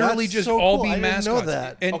could dope. literally That's just so all cool. be I didn't know mascots.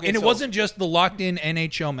 that. And, Okay, and it so- wasn't just the locked in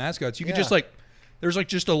NHL mascots. You could just Yeah. like there's like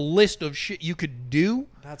just a list of shit you could do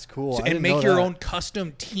That's cool. so- I and didn't make know your that. own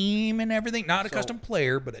custom team and everything. Not a So- custom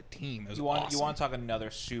player, but a team. It was you want awesome. to talk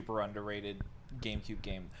another super underrated GameCube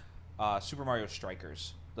game, Super Mario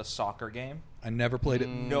Strikers, the soccer game. I never played it.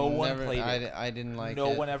 No one Never- played it. I didn't like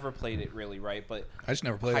no it. one ever played it really, right? But I just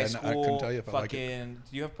never played high it. school, I couldn't tell you if I like fucking.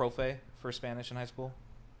 it. Do you have Profe for Spanish in high school?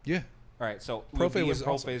 Yeah. All right, so Profe we'd be was in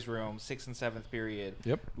awesome. Profe's room, 6th and 7th period.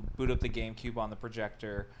 Yep. Boot up the GameCube on the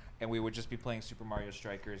projector, and we would just be playing Super Mario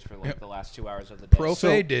Strikers for like Yep. the last 2 hours of the day. Profe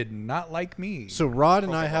So- did not like me. So Rod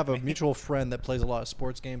and I Profile have a me. mutual friend that plays a lot of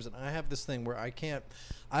sports games, and I have this thing where I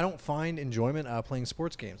don't find enjoyment out of playing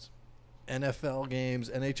sports games, NFL games,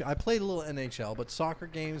 NHL. I played a little NHL, but soccer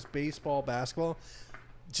games, baseball, basketball,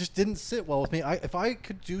 just didn't sit well with me. If I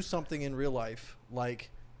could do something in real life,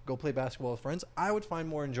 like go play basketball with friends, I would find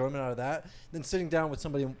more enjoyment out of that than sitting down with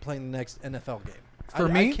somebody and playing the next NFL game. For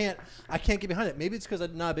me? I can't get behind it. Maybe it's because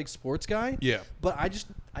I'm not a big sports guy. Yeah. But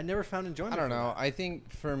I never found enjoyment. I don't from know. that. I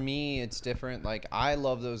think for me, it's different. Like, I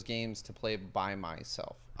love those games to play by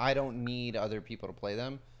myself. I don't need other people to play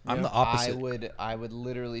them. I'm the opposite. I would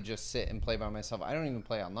literally just sit and play by myself. I don't even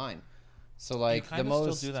play online. So like kind the of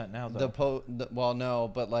most still do that now, though. well, no,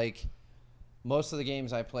 but like most of the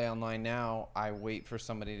games I play online now, I wait for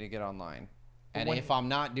somebody to get online. And when- if I'm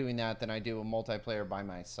not doing that, then I do a multiplayer by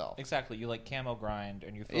myself. Exactly. You like camo grind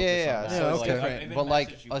and you focus Yeah, on that. so it's okay. different. I've even But like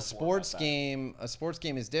messaged you a before sports about that.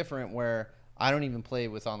 game is different where I don't even play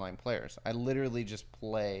with online players. I literally just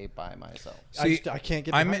play by myself. See, I can't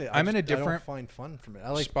get I'm behind in- it. I I'm in a just- I don't different find fun from it. I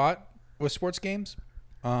like spot with sports games,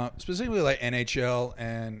 specifically like NHL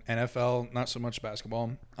and NFL. Not so much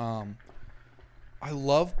basketball.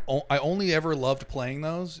 I only ever loved playing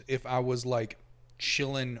those if I was like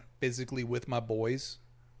chilling physically with my boys,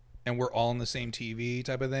 and we're all on the same TV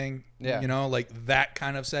type of thing. Yeah. You know, like that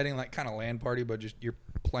kind of setting, like kind of LAN party, but just you're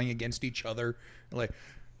playing against each other. Like,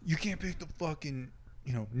 you can't pick the fucking,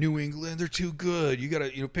 New England. They're too good. You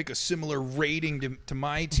gotta, pick a similar rating to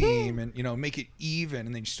my team, and make it even,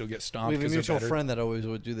 and then you still get stomped. we have a 'cause they're mutual better. friend that always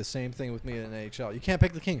would do the same thing with me in NHL. You can't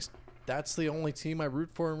pick the Kings. That's the only team I root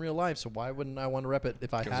for in real life. So why wouldn't I want to rep it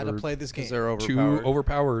if I had to they're- play this game? Because they're Too overpowered.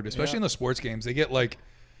 overpowered, especially Yeah. in the sports games. They get like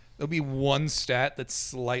there'll be one stat that's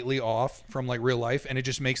slightly off from like real life, and it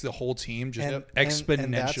just makes the whole team just exponentially.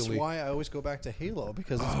 And that's why I always go back to Halo,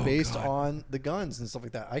 because it's based on the guns and stuff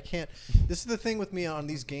like that. I can't. This is the thing with me on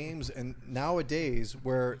these games and nowadays,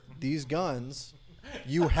 where these guns,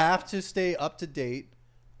 you have to stay up to date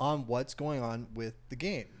on what's going on with the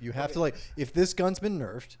game. You have to, like, if this gun's been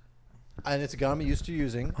nerfed, and it's a gun I'm used to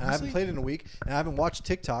using, and I haven't played it in a week, and I haven't watched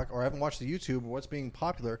TikTok or I haven't watched the YouTube or what's being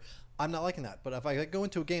popular, I'm not liking that. But if I go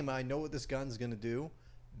into a game and I know what this gun's going to do,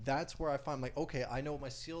 that's where I find, like, okay, I know what my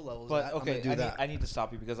seal level is But at. I'm okay, going to do that. I need to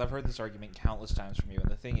stop you because I've heard this argument countless times from you. And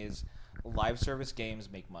the thing is, live service games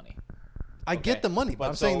make money. I Okay? get the money, but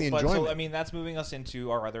I'm saying the enjoyment. I mean, that's moving us into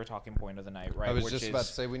our other talking point of the night, right? I was which just is, about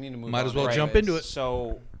to say we need to move Might on as well to jump anyways. into it.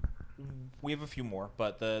 So we have a few more,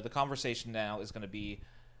 but the conversation now is going to be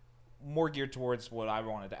more geared towards what I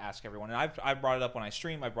wanted to ask everyone. And I brought it up when I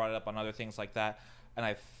stream. I brought it up on other things like that. And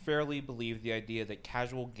I fairly believe the idea that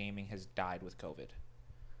casual gaming has died with COVID.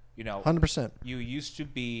 100%. You used to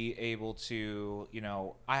be able to,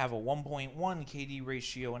 I have a 1.1 KD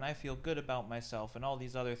ratio and I feel good about myself and all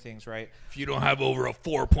these other things, right? If you don't have over a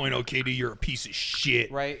 4.0 KD, you're a piece of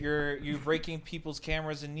shit. Right, you're breaking people's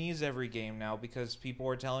cameras and knees every game now because people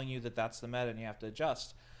are telling you that that's the meta and you have to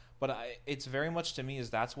adjust. But it's very much to me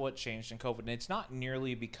is that's what changed in COVID, and it's not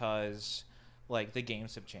nearly because like the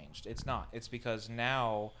games have changed. It's not. It's because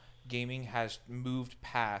now gaming has moved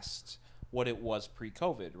past what it was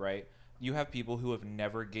pre-COVID. Right? You have people who have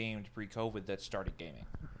never gamed pre-COVID that started gaming.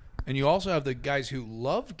 And you also have the guys who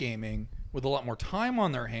love gaming with a lot more time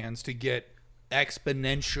on their hands to get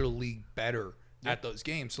exponentially better at those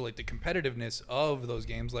games. So like the competitiveness of those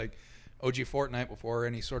games, like OG Fortnite, before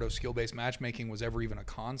any sort of skill-based matchmaking was ever even a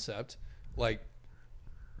concept, like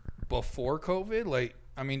before COVID, like,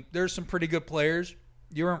 I mean, there's some pretty good players.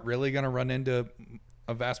 You aren't really going to run into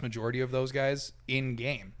a vast majority of those guys in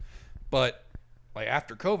game. But like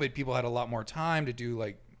after COVID, people had a lot more time to do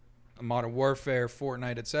like Modern Warfare,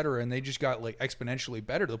 Fortnite, etc., and they just got like exponentially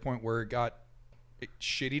better to the point where it got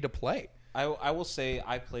shitty to play. I will say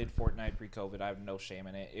I played Fortnite pre-COVID. I have no shame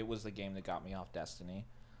in it. It was the game that got me off Destiny.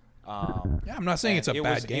 Yeah, I'm not saying it's a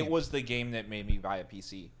bad game. It was the game that made me buy a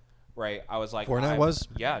PC. Right, I was like, Fortnite was?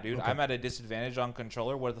 Yeah, dude, I'm at a disadvantage on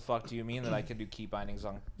controller. What the fuck do you mean that I can do key bindings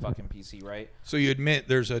on fucking PC, right? So you admit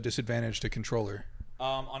there's a disadvantage to controller.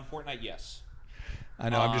 On Fortnite, yes. I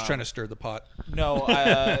know. I'm just trying to stir the pot. No,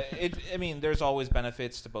 I mean, there's always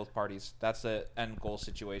benefits to both parties. That's the end goal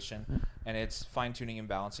situation, and it's fine tuning and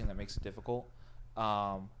balancing that makes it difficult.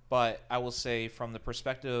 But I will say, from the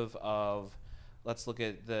perspective of, let's look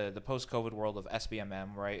at the post-COVID world of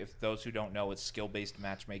SBMM, right? If those who don't know, it's skill-based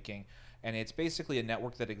matchmaking, and it's basically a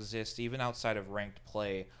network that exists even outside of ranked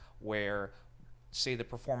play, where, say, the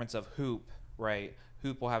performance of Hoop, right?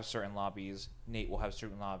 Hoop will have certain lobbies, Nate will have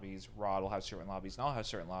certain lobbies, Rod will have certain lobbies, and I'll have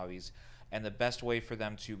certain lobbies. And the best way for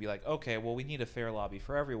them to be like, okay, well, we need a fair lobby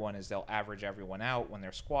for everyone is they'll average everyone out when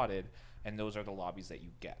they're squatted, and those are the lobbies that you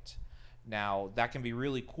get. Now, that can be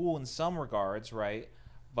really cool in some regards, right?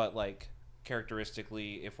 But, like,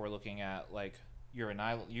 characteristically, if we're looking at, like, you and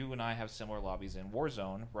I have similar lobbies in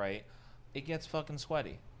Warzone, right? It gets fucking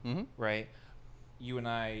sweaty, right? You and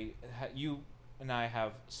I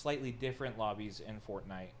have slightly different lobbies in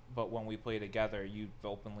Fortnite, but when we play together, you've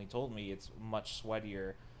openly told me it's much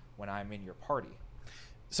sweatier when I'm in your party.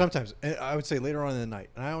 Sometimes. And I would say later on in the night.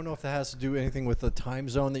 And I don't know if that has to do anything with the time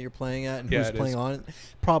zone that you're playing at and Yeah, who's it playing is. on it.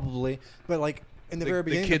 Probably. But, like, in the very The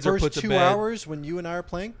beginning, kids the are first put to 2 bed. hours when you and I are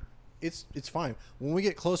playing, it's fine. When we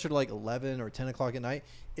get closer to, like, 11 or 10 o'clock at night,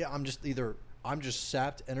 I'm just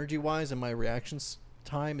sapped energy-wise, and my reactions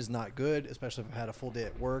time is not good, especially if I've had a full day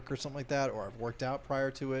at work or something like that, or I've worked out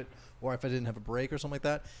prior to it, or if I didn't have a break or something like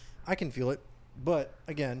that. I can feel it. But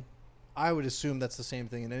again, I would assume that's the same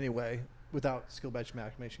thing in any way without skill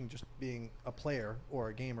benchmarking, just being a player or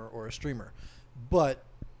a gamer or a streamer. But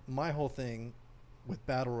my whole thing with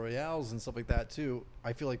battle royales and stuff like that too,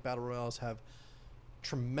 I feel like battle royales have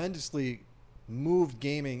tremendously moved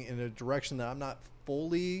gaming in a direction that I'm not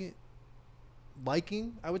fully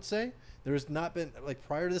liking, I would say. There's not been, like,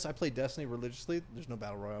 prior to this, I played Destiny religiously. There's no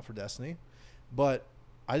battle royale for Destiny. But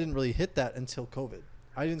I didn't really hit that until COVID.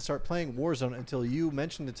 I didn't start playing Warzone until you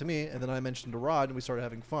mentioned it to me, and then I mentioned to Rod, and we started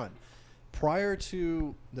having fun. Prior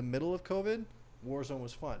to the middle of COVID, Warzone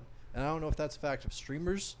was fun. And I don't know if that's a fact of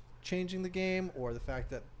streamers changing the game, or the fact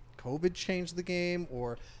that COVID changed the game,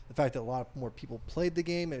 or the fact that a lot more people played the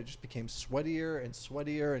game and it just became sweatier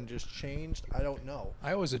and just changed. I don't know.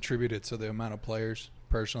 I always attribute it to the amount of players,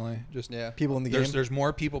 personally. Just Yeah. People in the game. there's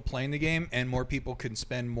more people playing the game, and more people can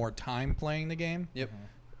spend more time playing the game. Yep.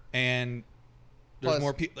 And there's Plus-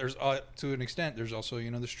 more people. There's to an extent. There's also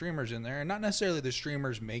the streamers in there, and not necessarily the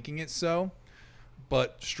streamers making it so,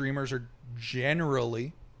 but streamers are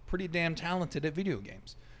generally pretty damn talented at video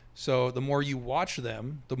games. So the more you watch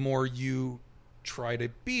them, the more you try to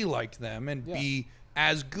be like them and be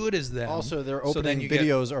as good as them. Also, their So then opening you get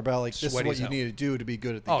videos are about, like, this is sweaty what as you hell. need to do to be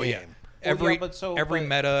good at the Oh game. yeah, every but-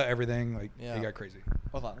 meta, everything, like Yeah. they got crazy.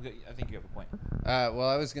 Hold on, I think you have a point. Well,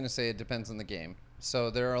 I was going to say it depends on the game. So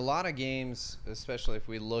there are a lot of games, especially if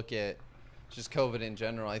we look at just COVID in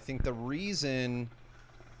general. I think the reason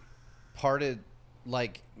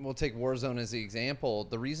we'll take Warzone as the example.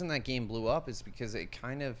 The reason that game blew up is because it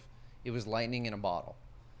was lightning in a bottle.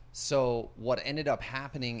 So what ended up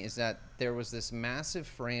happening is that there was this massive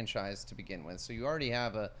franchise to begin with. So you already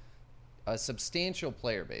have a substantial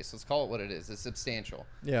player base. Let's call it what it is. It's substantial.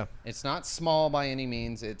 Yeah. It's not small by any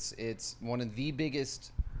means. It's one of the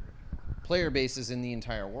biggest player bases in the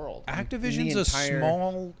entire world. Activision's The a entire-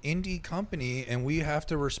 small indie company, and we have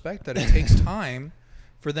to respect that it takes time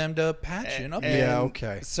for them to patch and update. Yeah, And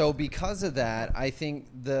okay. So because of that, I think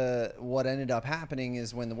what ended up happening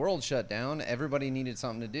is when the world shut down, everybody needed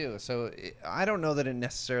something to do. So I don't know that it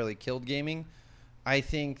necessarily killed gaming. I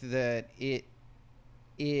think that it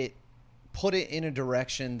put it in a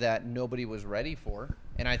direction that nobody was ready for.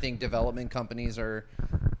 And I think development companies are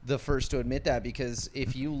the first to admit that, because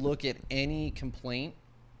if you look at any complaint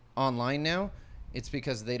online now, it's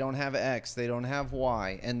because they don't have X, they don't have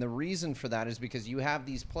Y. And the reason for that is because you have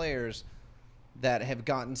these players that have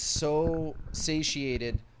gotten so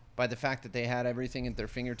satiated by the fact that they had everything at their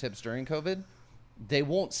fingertips during COVID, they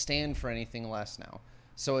won't stand for anything less now.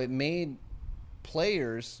 So it made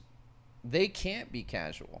players, they can't be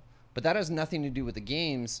casual. But that has nothing to do with the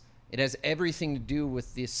games. It has everything to do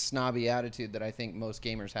with this snobby attitude that I think most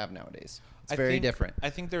gamers have nowadays. It's very different. I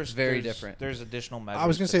think there's Very there's- different. There's additional measures. I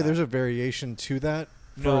was going to say that. there's a variation to that.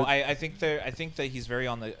 No, for- I think that he's very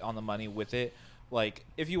on the money with it. Like,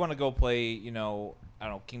 if you want to go play, I don't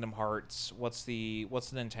know, Kingdom Hearts. What's the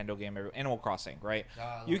Nintendo game? Animal Crossing, right?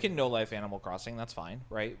 You can no life Animal Crossing. That's fine,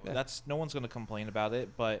 right? Yeah. That's no one's going to complain about it.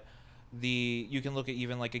 But you can look at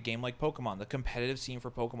even like a game like Pokemon. The competitive scene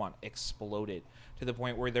for Pokemon exploded to the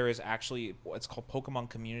point where there is actually what's called Pokemon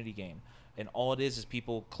Community Game. And all it is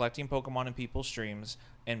people collecting Pokemon in people's streams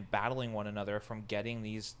and battling one another from getting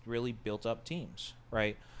these really built-up teams,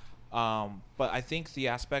 right? But I think the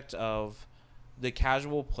aspect of the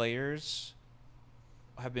casual players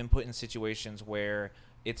have been put in situations where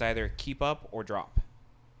it's either keep up or drop,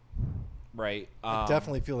 right? I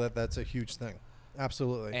definitely feel that that's a huge thing.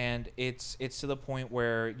 Absolutely. And it's to the point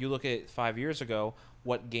where you look at 5 years ago,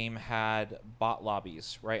 what game had bot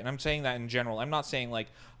lobbies, right? And I'm saying that in general. I'm not saying like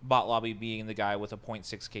bot lobby being the guy with a 0.6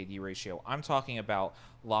 KD ratio. I'm talking about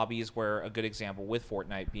lobbies where a good example with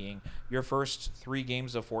Fortnite being your first 3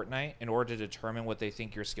 games of Fortnite, in order to determine what they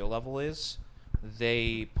think your skill level is,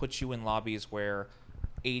 they put you in lobbies where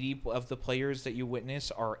 80 of the players that you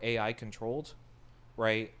witness are AI controlled,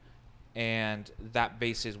 right? And that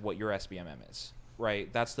bases what your SBMM is.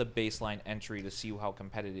 Right, that's the baseline entry to see how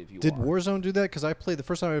competitive you Did are. Warzone do that? Because the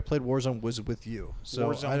first time I played Warzone was with you. So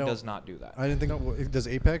I Warzone don't- does not do that. I didn't think. Does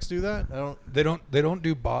Apex do that? I don't. They don't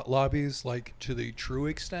do bot lobbies like to the true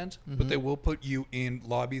extent, but they will put you in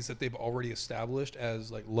lobbies that they've already established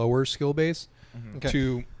as like lower skill base Okay.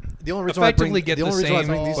 to The only reason why I bring, effectively get the the only reason why I same,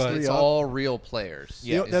 bring these but three It's up. all real players.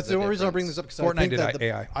 Yeah, That's the only reason I bring this up, because I Fortnite think did that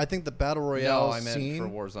AI. I think the battle No, royale I meant scene for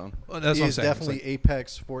Warzone. that's what I'm is saying. It's definitely like-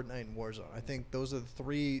 Apex, Fortnite, and Warzone. I think those are the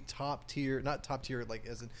 3 top tier, not top tier like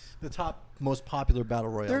as in the top most popular battle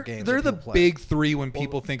royale games. They're that the people play. big three when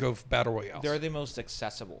people think of battle royales. They're the most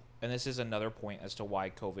accessible, and this is another point as to why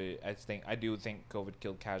COVID. I do think COVID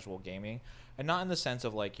killed casual gaming, and not in the sense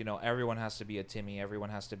of like everyone has to be a Timmy, everyone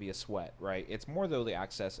has to be a Sweat, right? It's more though the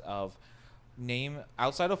access of name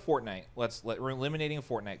outside of Fortnite. We're eliminating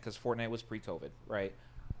Fortnite because Fortnite was pre-COVID, right?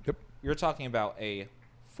 Yep. You're talking about a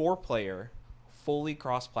 4-player, fully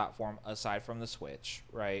cross-platform aside from the Switch,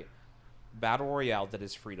 right? Battle royale that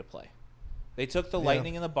is free to play. They took the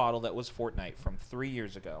lightning in the bottle that was Fortnite from 3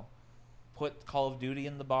 years ago, put Call of Duty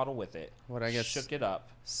in the bottle with it. What I guess shook it up.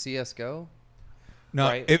 CS:GO. No,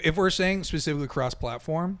 Right. if we're saying specifically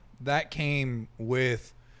cross-platform, that came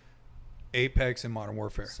with Apex and Modern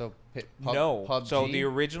Warfare. So No. PUBG. So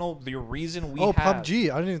the reason we Oh, have PUBG.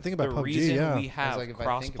 I didn't even think about the PUBG. reason Yeah. we have like, if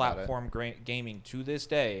I think about it. cross-platform gaming to this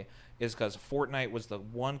day is because Fortnite was the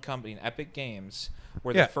one company, Epic Games,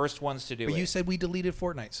 were Yeah. the first ones to do But it. you said we deleted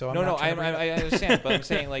Fortnite, so I'm no, not trying to bring it I up. understand, but I'm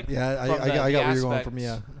saying like Yeah, from I got where you're going aspect- from.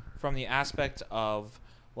 Yeah. from the aspect of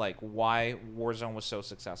like why Warzone was so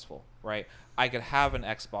successful, right? I could have an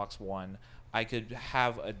Xbox One, I could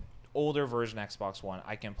have a older version Xbox One.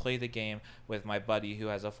 I can play the game with my buddy who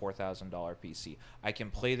has a $4,000 PC. I can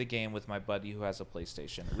play the game with my buddy who has a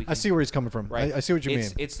PlayStation. I see where he's coming from. Right. I see what you mean.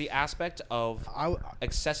 It's the aspect of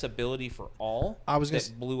accessibility for all I was gonna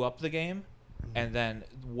that blew up the game, and then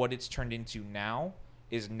what it's turned into now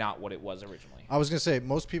is not what it was originally. I was gonna say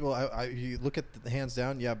most people. You look at the hands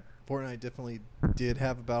down. Yeah, Fortnite definitely did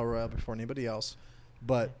have a battle royale before anybody else,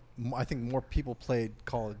 but I think more people played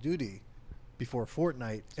Call of Duty before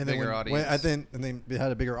Fortnite, and then bigger audience. and then they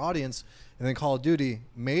had a bigger audience, and then Call of Duty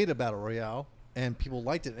made a battle royale, and people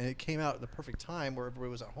liked it, and it came out at the perfect time where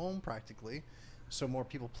everybody was at home practically, so more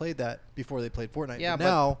people played that before they played Fortnite. Yeah, but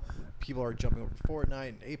now people are jumping over to Fortnite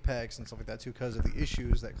and Apex and stuff like that too because of the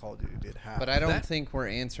issues that Call of Duty did have. But I don't think we're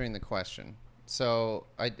answering the question. So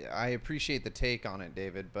I appreciate the take on it,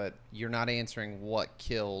 David, but you're not answering what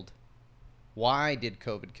killed. Why did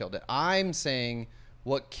COVID kill it? I'm saying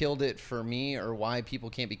what killed it for me, or why people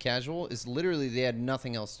can't be casual, is literally they had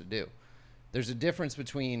nothing else to do. There's a difference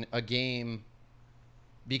between a game,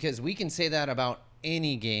 because we can say that about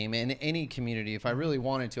any game in any community. If I really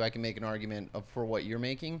wanted to, I can make an argument for what you're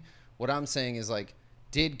making. What I'm saying is like,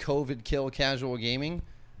 did COVID kill casual gaming?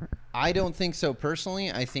 I don't think so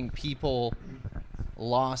personally. I think people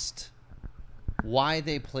lost why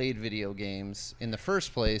they played video games in the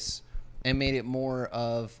first place and made it more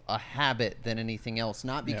of a habit than anything else.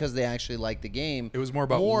 Not because they actually liked the game. It was more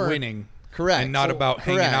about winning. Correct. And not about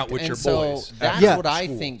hanging out with And your so boys. that's Yeah. what I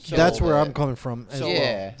think. So That's killed where it. I'm coming from. as So well.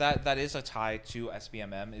 Yeah. that is a tie to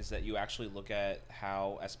SBMM, is that you actually look at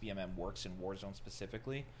how SBMM works in Warzone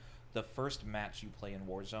specifically. The first match you play in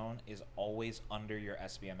Warzone is always under your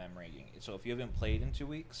SBMM rating. So if you haven't played in 2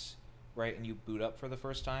 weeks, right, and you boot up for the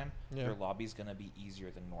first time, Yeah. your lobby's going to be easier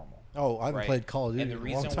than normal. Oh, I haven't right? played Call of Duty And the in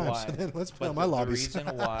a long reason time. why, So then let's play but on my lobbies. The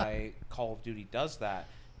reason why Call of Duty does that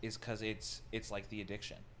is because it's like the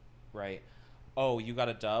addiction, right? Oh, you got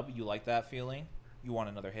a dub. You like that feeling. You want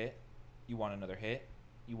another hit. You want another hit.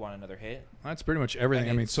 You want another hit. That's pretty much everything.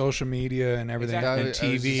 And I mean, it's- social media and everything, Exactly. and I was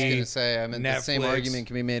just TV. gonna say, I mean, the same Netflix, argument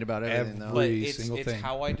can be made about everything, though. But Every it's single thing.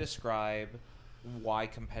 how I describe why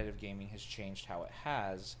competitive gaming has changed how it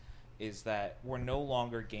has, is that we're no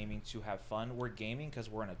longer gaming to have fun. We're gaming because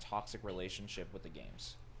we're in a toxic relationship with the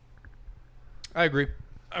games. I agree.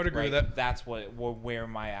 I would agree Right? with that. That's where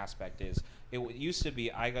my aspect is. It used to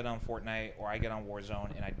be I get on Fortnite or I get on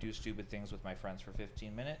Warzone and I do stupid things with my friends for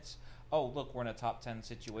 15 minutes. Oh, look, we're in a top 10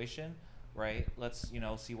 situation, right? Let's,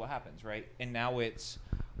 see what happens, right? And now it's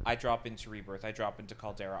I drop into Rebirth, I drop into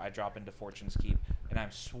Caldera, I drop into Fortune's Keep, and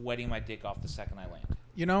I'm sweating my dick off the second I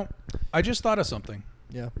land. I just thought of something.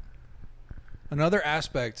 Yeah. Another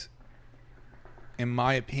aspect, in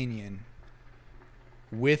my opinion,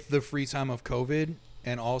 with the free time of COVID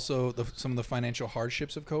and also some of the financial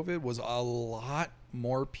hardships of COVID, was a lot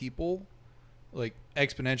more people, like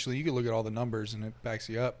exponentially. You can look at all the numbers and it backs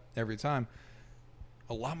you up every time.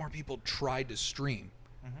 A lot more people tried to stream,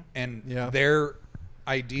 and their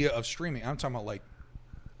idea of streaming, I'm talking about like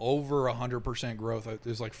over 100% growth.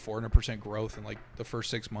 There's like 400% growth in like the first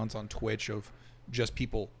 6 months on Twitch of just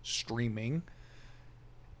people streaming.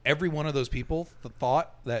 Every one of those people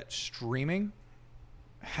thought that streaming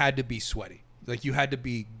had to be sweaty. Like you had to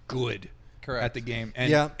be good Correct. at the game.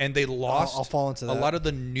 And they lost I'll fall into that. a lot of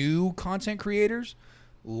the new content creators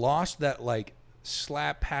lost that like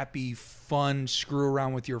slap happy, fun, screw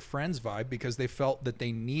around with your friends vibe because they felt that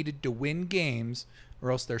they needed to win games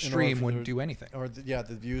or else their In order stream for wouldn't the- do anything. Or the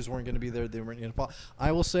views weren't going to be there. They weren't going to fall.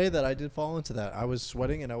 I will say that I did fall into that. I was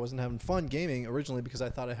sweating and I wasn't having fun gaming originally because I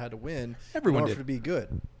thought I had to win Everyone in order did. for it to be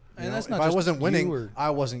good. And that's if not I just wasn't you winning, or- I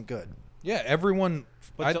wasn't good. Yeah, everyone.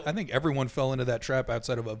 But I think everyone fell into that trap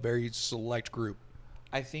outside of a very select group.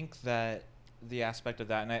 I think that the aspect of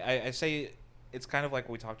that, and I say it's kind of like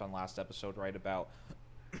what we talked on last episode, right? About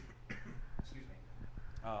excuse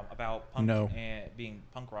me, about punk No. and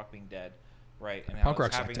punk rock being dead, right? And how Punk it's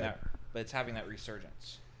rock's not having dead. that, but it's having that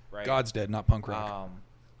resurgence, right? God's dead, not punk rock.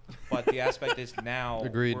 But the aspect is now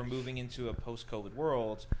Agreed. we're moving into a post-COVID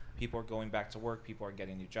world. People are going back to work. People are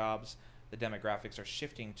getting new jobs. The demographics are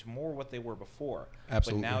shifting to more what they were before.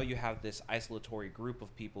 Absolutely. But now you have this isolatory group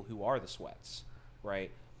of people who are the sweats,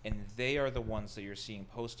 right? And they are the ones that you're seeing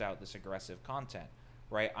post out this aggressive content,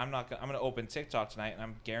 right? I'm going to open TikTok tonight, and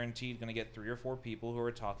I'm guaranteed going to get 3 or 4 people who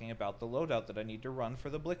are talking about the loadout that I need to run for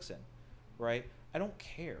the Blixen, right? I don't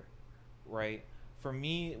care, right? For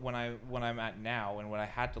me, when I'm at now and when I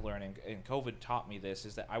had to learn, and COVID taught me this,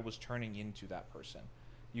 is that I was turning into that person.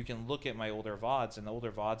 You can look at my older VODs, and the older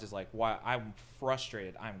VODs is like, why I'm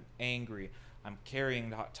frustrated, I'm angry, I'm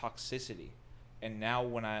carrying toxicity. And now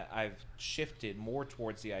when I've shifted more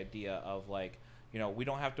towards the idea of like, you know, we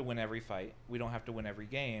don't have to win every fight, we don't have to win every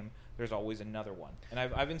game. There's always another one, and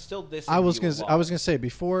I've instilled this. I in was you a gonna lot. say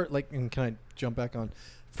before, like, and can I jump back on?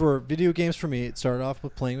 For video games, for me, it started off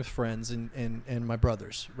with playing with friends and my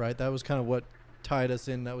brothers. Right, that was kind of what tied us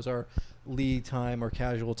in. That was our lead time, our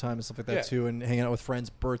casual time, and stuff like that Yeah. too, and hanging out with friends'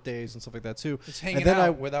 birthdays and stuff like that too. It's And hanging then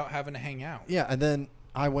out without having to hang out. Yeah, and then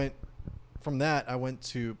I went from that. I went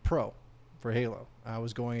to pro for Halo. I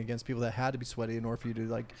was going against people that had to be sweaty in order for you to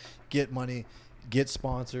like get money, get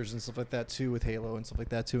sponsors and stuff like that too with Halo and stuff like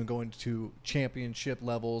that too, and going to championship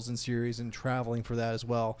levels and series and traveling for that as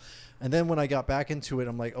well. And then when I got back into it,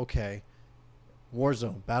 I'm like, okay,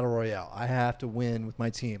 Warzone, Battle Royale. I have to win with my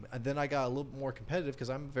team. And then I got a little bit more competitive because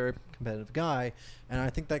I'm a very competitive guy. And I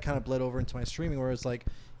think that kind of bled over into my streaming where it's like,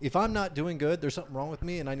 if I'm not doing good, there's something wrong with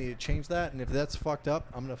me and I need to change that. And if that's fucked up,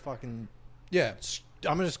 I'm going to fucking, Yeah.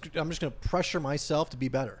 I'm just going to pressure myself to be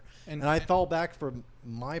better. And I fall back from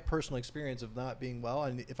my personal experience of not being well.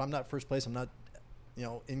 And if I'm not first place, I'm not,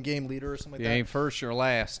 in-game leader or something like You that. ain't first, you're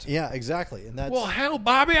last. Yeah, exactly. And that's Well, hell,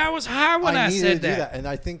 Bobby, I was high when I needed said to do that. And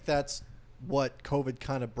I think that's what COVID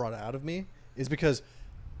kind of brought out of me is because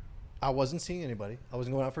I wasn't seeing anybody. I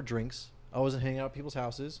wasn't going out for drinks. I wasn't hanging out at people's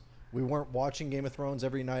houses. We weren't watching Game of Thrones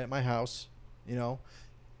every night at my house,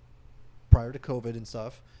 prior to COVID and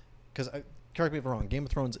stuff. Because, correct me if I'm wrong, Game of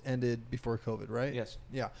Thrones ended before COVID, right? Yes.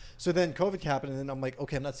 Yeah. So then COVID happened, and then I'm like,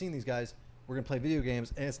 okay, I'm not seeing these guys. We're going to play video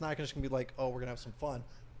games, and it's not just going to be like, oh, we're going to have some fun,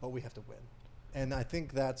 but we have to win. And I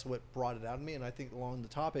think that's what brought it out of me. And I think along the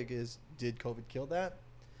topic is, did COVID kill that?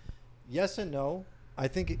 Yes and no. I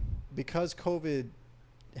think because COVID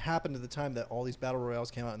happened at the time that all these battle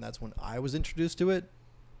royales came out, and that's when I was introduced to it.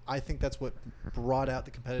 I think that's what brought out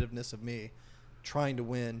the competitiveness of me, trying to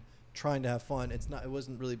win, trying to have fun. It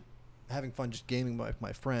wasn't really having fun just gaming with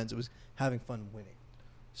my friends. It was having fun winning.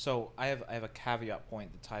 So I have a caveat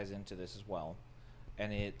point that ties into this as well,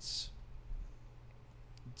 and it's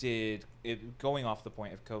going off the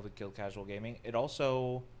point of COVID killed casual gaming. It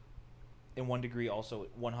also, in one degree, also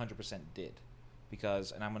 100% did,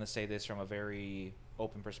 because, and I'm going to say this from a very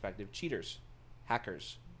open perspective: cheaters,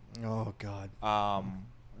 hackers. Oh God.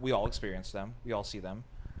 We all experience them. We all see them.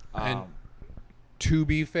 And to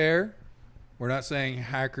be fair, we're not saying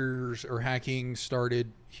hackers or hacking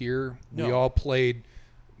started here. We No. all played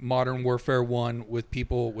Modern Warfare 1 with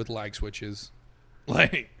people with lag switches.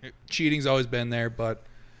 Like, cheating's always been there, but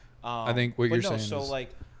I think what you're saying So is like,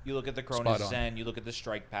 you look at the spot Cronus on. Zen, you look at the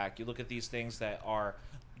Strike Pack, you look at these things that are,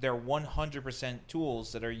 they're 100%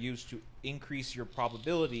 tools that are used to increase your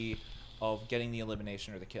probability of getting the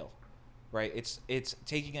elimination or the kill, right? It's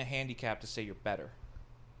taking a handicap to say you're better,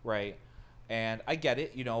 right? And I get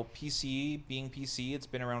it, PC being PC, it's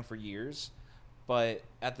been around for years, but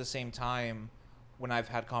at the same time, when I've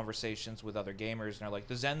had conversations with other gamers and they're like,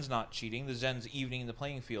 the Zen's not cheating, the Zen's evening the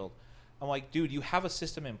playing field. I'm like, dude, you have a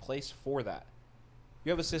system in place for that.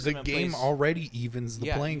 You have a system the in game place. already evens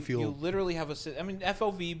the playing You field. literally have a system. I mean,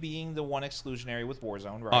 FOV being the one exclusionary with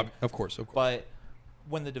Warzone, right? Of course. But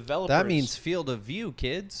when the developers... That means field of view,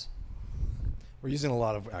 kids. We're using a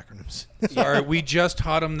lot of acronyms. Sorry, we just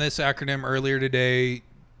taught him this acronym earlier today.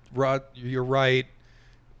 Rod, you're right.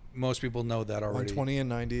 Most people know that already. 120 and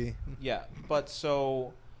 90. Yeah, but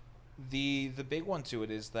so the big one to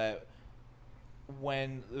it is that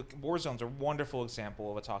when Warzone's a wonderful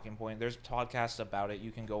example of a talking point. There's podcasts about it.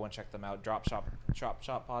 You can go and check them out. Drop Shot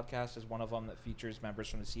podcast is one of them that features members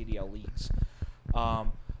from the CDL leagues.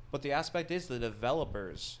 But the aspect is the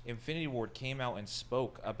developers, Infinity Ward came out and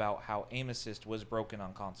spoke about how aim assist was broken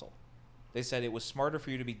on console. They said it was smarter for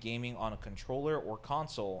you to be gaming on a controller or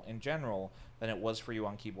console in general than it was for you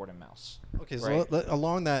on keyboard and mouse. Okay, so Right.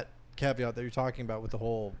 along that caveat that you're talking about with the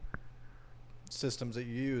whole systems that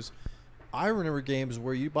you use, I remember games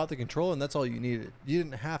where you bought the controller and that's all you needed. You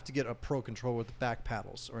didn't have to get a pro controller with the back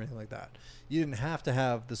paddles or anything like that. You didn't have to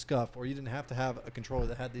have the scuff, or you didn't have to have a controller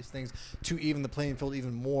that had these things to even the playing field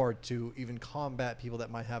even more, to even combat people that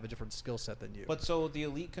might have a different skill set than you. But so the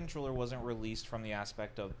Elite controller wasn't released from the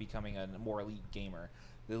aspect of becoming a more elite gamer.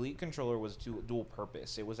 The Elite controller was dual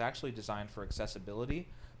purpose. It was actually designed for accessibility,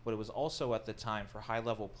 but it was also at the time for high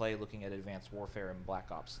level play, looking at Advanced Warfare and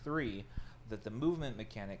Black Ops 3, that the movement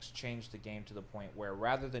mechanics changed the game to the point where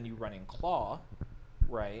rather than you running claw,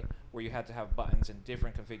 right, where you had to have buttons in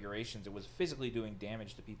different configurations, it was physically doing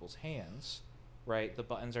damage to people's hands, right? The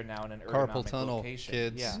buttons are now in an Carpal ergonomic tunnel, location.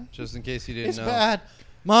 kids. Yeah. Just in case you didn't It's know. bad.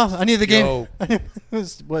 Mom, I need the game. Yo.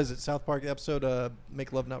 What is it, South Park episode,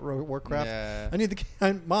 Make Love Not Warcraft? Yeah. I need the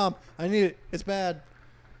game. Mom, I need it. It's bad.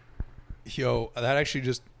 Yo, that actually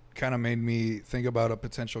just kind of made me think about a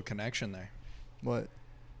potential connection there. What?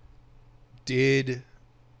 Did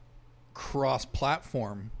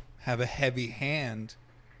cross-platform have a heavy hand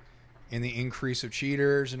in the increase of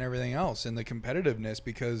cheaters and everything else and the competitiveness?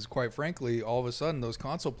 Because quite frankly, all of a sudden those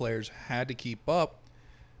console players had to keep up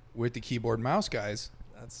with the keyboard mouse guys.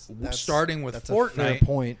 That's Starting with that's a fair Fortnite,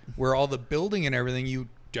 point. where all the building and everything, you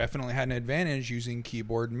definitely had an advantage using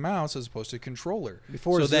keyboard and mouse as opposed to controller.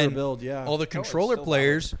 Before so zero then build, yeah. all the it's controller still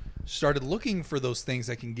players started looking for those things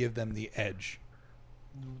that can give them the edge.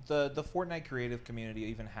 The Fortnite creative community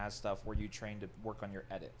even has stuff where you train to work on your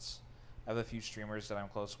edits. I have a few streamers that I'm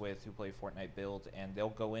close with who play Fortnite build, and they'll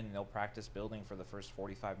go in and they'll practice building for the first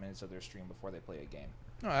 45 minutes of their stream before they play a game.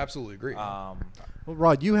 No, I absolutely agree. Well,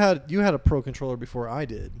 Rod, you had a pro controller before I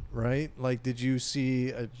did, right? Like, did you see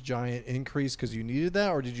a giant increase because you needed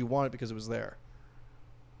that, or did you want it because it was there?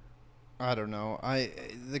 I don't know.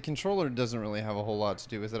 The controller doesn't really have a whole lot to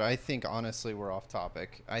do with it. I think honestly we're off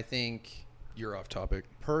topic. I think You're off topic.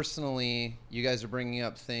 personally you guys are bringing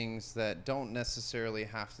up things that don't necessarily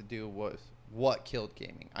have to do with what killed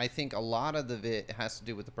gaming. I think a lot of it has to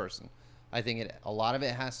do with the person. I think a lot of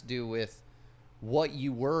it has to do with what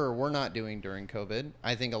you were or were not doing during COVID.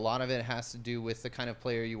 I think a lot of it has to do with the kind of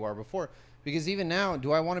player you are before. Because even now,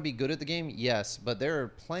 do I want to be good at the game? Yes, but there are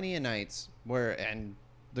plenty of nights where, and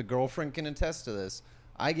the girlfriend can attest to this,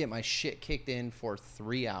 I get my shit kicked in for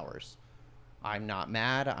 3 hours. I'm not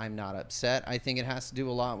mad. I'm not upset. I think it has to do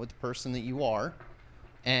a lot with the person that you are,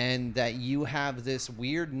 and that you have this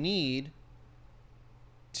weird need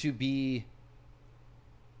to be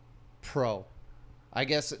pro. I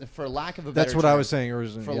guess for lack of a better That's what term, I was saying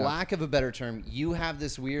originally. for yeah. lack of a better term, you have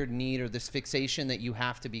this weird need or this fixation that you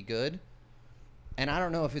have to be good. And I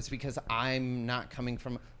don't know if it's because I'm not coming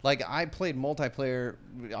from, like, I played multiplayer.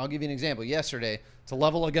 I'll give you an example. Yesterday, to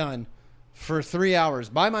level a gun for 3 hours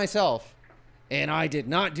by myself, and I did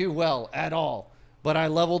not do well at all. But I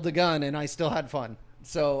leveled the gun and I still had fun.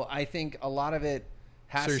 So I think a lot of it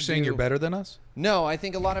has So you're to saying do, you're better than us? No, I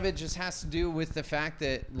think a lot of it just has to do with the fact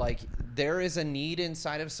that, like, there is a need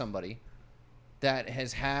inside of somebody that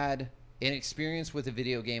has had an experience with a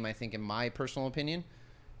video game, I think, in my personal opinion,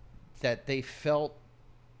 that they felt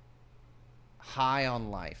high on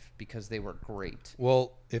life because they were great.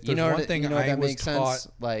 Well, if You there's know one what- thing you know what I that was makes taught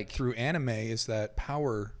sense? Like, through anime is that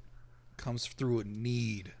power comes through a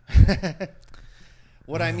need.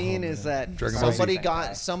 what I mean is that Dragon Ball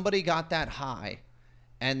Z. somebody got that high,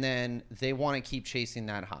 and then they want to keep chasing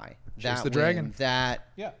that high. Chase the dragon. That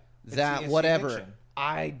Yeah. It's that the whatever. addiction.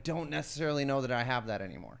 I don't necessarily know that I have that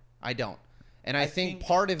anymore. I don't. And I think think-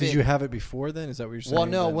 part of Did it. you have it before then? Is that what you're saying? Well,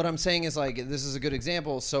 no. then? What I'm saying is, like, this is a good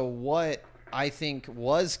example. So what I think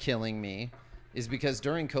was killing me is because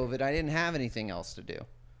during COVID I didn't have anything else to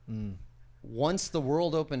do. Once the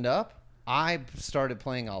world opened up, I started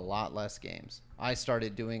playing a lot less games. I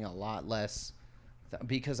started doing a lot less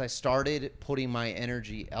because I started putting my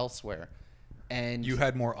energy elsewhere. And You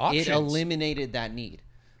had more options. It eliminated that need.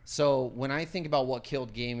 So when I think about what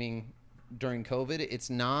killed gaming during COVID, it's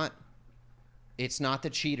not the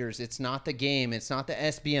cheaters, it's not the game, it's not the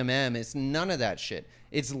SBMM, it's none of that shit.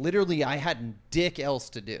 It's literally I had dick else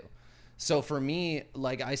to do. So for me,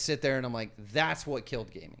 like, I sit there and I'm like, that's what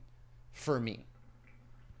killed gaming for me.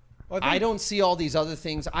 Well, I don't see all these other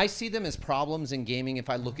things. I see them as problems in gaming if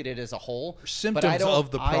I look at it as a whole. Symptoms but I don't,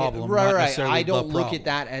 of the problem, right, not right. necessarily I don't the look problem. at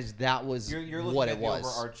that as that was You're looking what at it the was.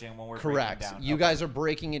 overarching when we're Correct. breaking it down. You Okay. guys are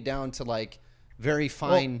breaking it down to like very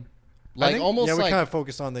fine, I like think- almost Yeah, we like kind of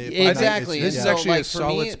focused on the exactly. This is So, actually a like, for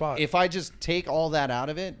solid me, spot. If I just take all that out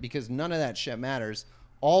of it, because none of that shit matters,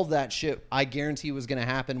 all that shit I guarantee was going to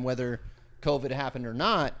happen whether COVID happened or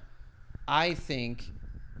not. I think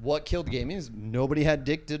what killed gaming is nobody had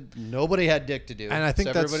dick to do, And I think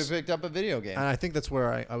so that's- everybody picked up a video game. And I think that's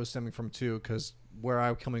where I was stemming from too, because where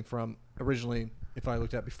I'm coming from originally, if I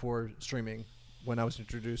looked at before streaming, when I was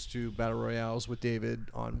introduced to battle royales with David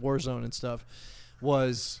on Warzone and stuff,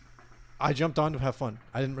 was I jumped on to have fun.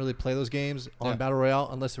 I didn't really play those games on Yeah. battle royale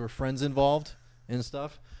unless there were friends involved and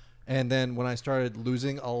stuff. And then when I started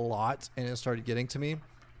losing a lot and it started getting to me,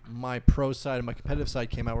 my pro side and my competitive side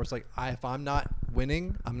came out where it's like, if I'm not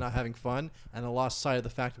winning, I'm not having fun, and I lost sight of the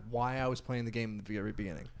fact why I was playing the game in the very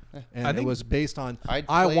beginning. And I it think was based on I'd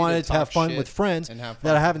I play to wanted to have talk fun shit with friends and have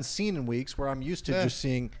that I fun. haven't seen in weeks, where I'm used to Yeah. just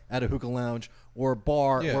seeing at a hookah lounge or a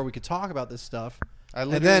bar Yeah. where we could talk about this stuff. I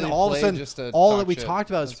And then literally all of a play sudden, just to all talk that we shit. talked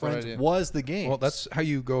about as That's what I friends do. was the game. Well, that's how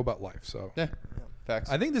you go about life. So Yeah. Facts.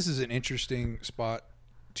 I think this is an interesting spot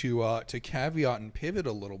to caveat and pivot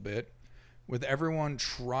a little bit with everyone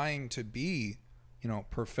trying to be,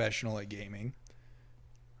 professional at gaming.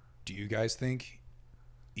 Do you guys think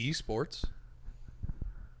esports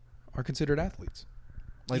are considered athletes?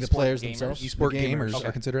 like the esport players gamers? themselves. Esport The gamers Okay.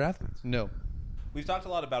 are considered athletes. No. We've talked a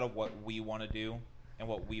lot about what we want to do and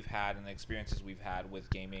what we've had and the experiences we've had with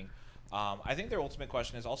gaming. I think their ultimate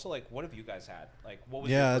question is also like, what have you guys had? Like, what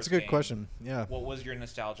was your Yeah, that's first a good game? question. Yeah. What was your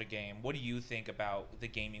nostalgia game? What do you think about the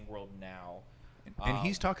gaming world now? And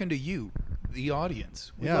he's talking to you, the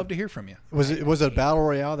audience. We'd Yeah. love to hear from you. Was it a battle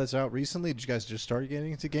royale that's out recently? Did you guys just start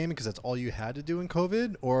getting into gaming because that's all you had to do in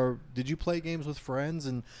COVID, or did you play games with friends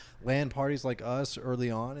and LAN parties like us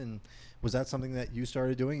early on? And was that something that you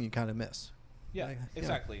started doing and you kind of miss? Yeah, Like, yeah.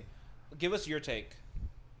 exactly. Give us your take,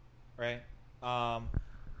 right?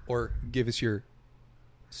 Or give us your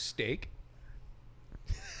steak.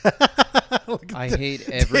 I hate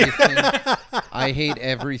everything. I hate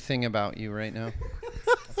everything about you right now.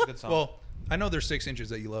 That's a good song. Well, I know there's 6 inches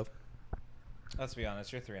that you love. let's be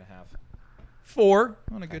honest. You're 3.5. 4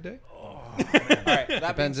 on a good day. All right. That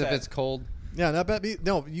Depends being if said, it's cold. Yeah, not bad.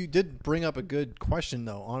 No, you did bring up a good question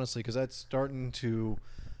though, honestly, because that's starting to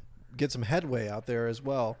get some headway out there as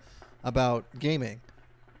well about gaming.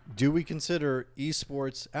 Do we consider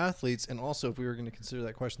esports athletes? And also, if we were going to consider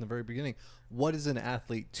that question in the very beginning, what is an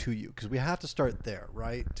athlete to you? Because we have to start there,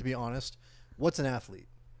 right? To be honest, what's an athlete?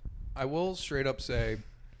 I will straight up say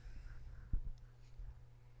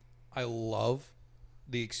I love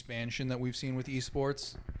the expansion that we've seen with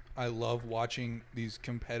esports. I love watching these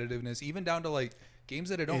competitiveness, even down to like games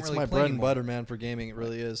that I don't It's really my play bread anymore. and butter, man, for gaming. It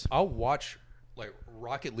really is. I'll watch like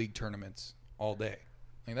Rocket League tournaments all day.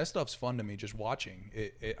 Like that stuff's fun to me. Just watching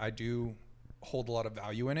it, I do hold a lot of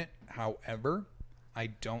value in it. However, I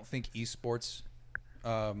don't think esports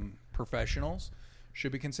professionals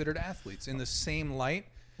should be considered athletes in the same light.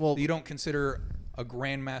 Well- that you don't consider a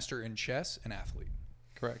grandmaster in chess an athlete.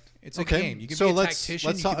 Correct. It's a Okay, game. You can so be a let's- tactician.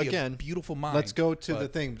 let's you can talk be again. a beautiful mind. Let's go to the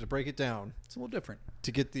but thing to break it down It's a little different.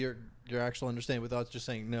 to get your actual understanding without just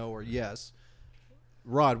saying no or yes.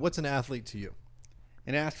 Rod, what's an athlete to you?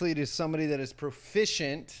 An athlete is somebody that is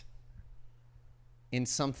proficient in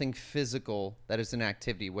something physical that is an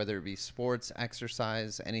activity, whether it be sports,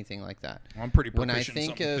 exercise, anything like that. I'm pretty When I proficient in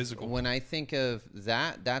think something of physical. when I think of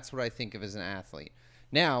that, that's what I think of as an athlete.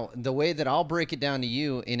 Now, the way that I'll break it down to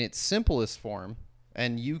you in its simplest form,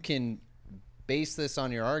 and you can base this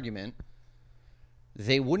on your argument,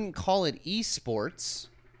 they wouldn't call it esports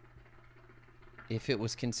if it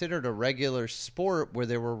was considered a regular sport where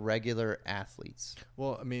there were regular athletes.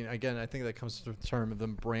 Well, I mean, again, I think that comes to the term of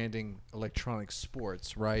them branding electronic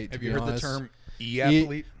sports, right? Have To you be heard honest. the term E-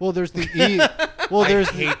 e-athlete? well, there's the E. Well, there's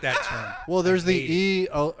I hate that term. well, there's I the hate it.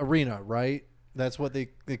 E arena, right? That's what they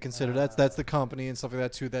consider. That's the company and stuff like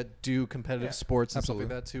that too that do competitive Yeah, sports and absolutely.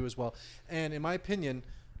 stuff like that too as well. And in my opinion,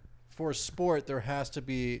 for sport, there has to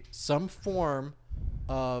be some form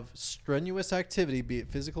of strenuous activity, be it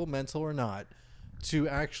physical, mental, or not, to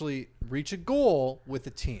actually reach a goal with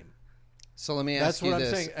a team. So let me That's ask you what I'm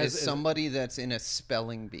this: saying, as- is somebody that's in a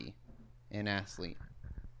spelling bee an athlete?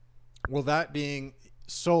 Well, that being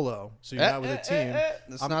solo, so you're not with a team.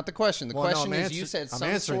 That's I'm- not the question. The well, no, question I'm is, you answer- said I'm some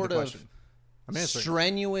answering sort the of question. I'm answering.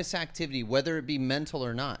 strenuous activity, whether it be mental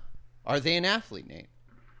or not. Are they an athlete, Nate?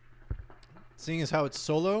 Seeing as how it's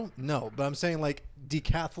solo, no. But I'm saying like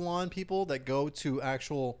decathlon people that go to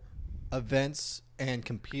actual events and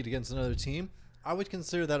compete against another team, I would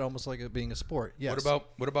consider that almost like it being a sport. Yes.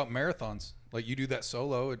 What about marathons? Like you do that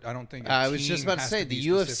solo. I don't think. I was just about to say, the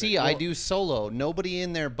UFC, I do solo. Nobody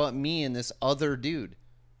in there but me and this other dude.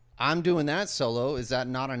 I'm doing that solo. Is that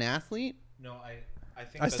not an athlete? No, I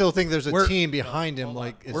think I still think there's a We're- team behind him. hold on.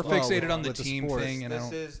 Like as We're well fixated with- on the with team sport. thing, and I don't.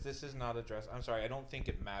 this is not addressed. I'm sorry. I don't think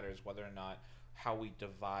it matters whether or not how we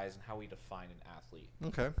devise and how we define an athlete.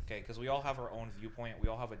 Okay. Okay, because we all have our own viewpoint. We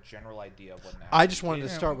all have a general idea of what an athlete I just wanted to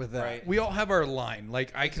is. start with that. Right. We all have our line.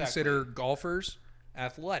 Like I Exactly. consider golfers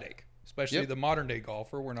athletic, especially Yep. the modern day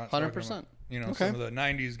golfer. We're not talking 100%. about, Okay. some of the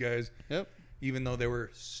 '90s guys. Yep. Even though they were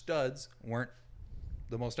studs, weren't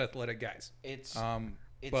the most athletic guys. It's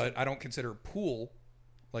But I don't consider pool,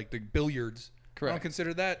 like the billiards. I Correct. don't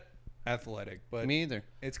consider that athletic. But Me either.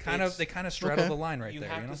 it's kind It's- of they kind of straddle Okay. the line right you there.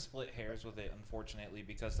 have You know? to split hairs with it, unfortunately,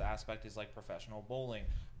 because the aspect is like professional bowling,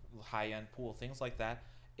 high-end pool, things like that.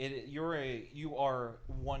 You are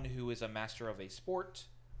one who is a master of a sport,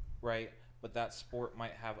 right? But that sport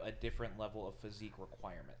might have a different level of physique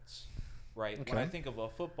requirements, right? When I Okay. think of a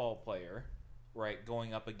football player, right,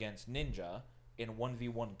 going up against Ninja in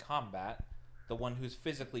 1v1 combat, the one who's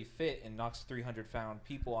physically fit and knocks 300-pound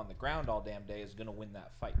people on the ground all damn day is going to win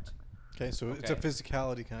that fight. Okay, so it's a Okay.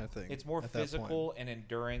 physicality kind of thing. It's more at that point. physical and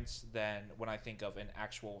endurance than when I think of an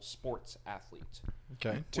actual sports athlete.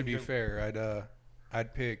 Okay. To when be you're- fair,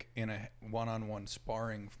 I'd pick in a one-on-one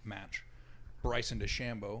sparring match Bryson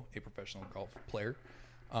DeChambeau, a professional golf player.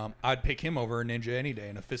 I'd pick him over a Ninja any day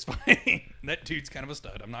in a fist fight. That dude's kind of a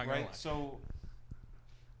stud. I'm not gonna lie. Right? So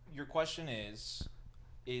your question is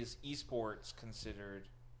esports considered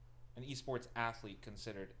an esports athlete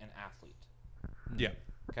considered an athlete? Yeah.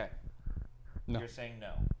 Okay. No. You're saying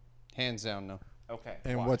no. Hands down, no. Okay.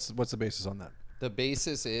 And why? what's the basis on that? The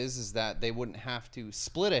basis is that they wouldn't have to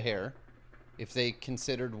split a hair if they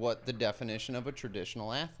considered what the definition of a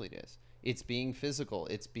traditional athlete is. It's being physical.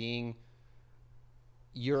 It's being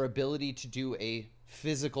your ability to do a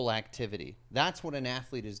physical activity. That's what an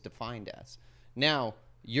athlete is defined as. Now,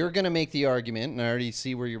 you're going to make the argument, and I already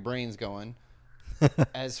see where your brain's going,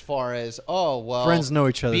 as far as, oh, well, Friends know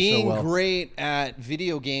each other so being well. great at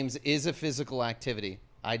video games is a physical activity.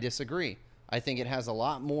 I disagree. I think it has a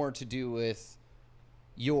lot more to do with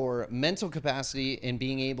your mental capacity and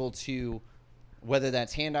being able to, whether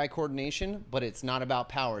that's hand-eye coordination, but it's not about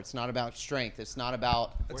power. It's not about strength. It's not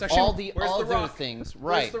about That's actually- all the Where's the other rock? things. Where's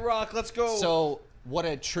Right. the rock? Let's go. So what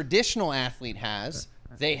a traditional athlete has,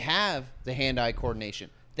 they have the hand-eye coordination.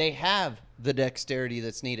 They have the dexterity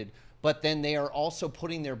that's needed, but then they are also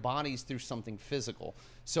putting their bodies through something physical.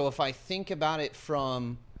 So if I think about it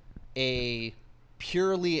from a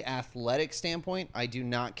purely athletic standpoint, I do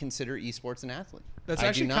not consider esports an athlete. That's I do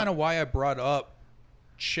actually not. kind of why I brought up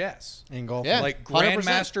chess. In golf. Yeah. Like 100%.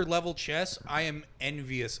 grandmaster level chess, I am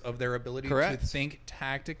envious of their ability Correct. to think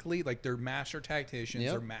tactically. Like they're master tacticians,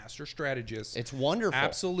 Yep. they're master strategists. It's wonderful.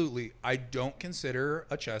 Absolutely. I don't consider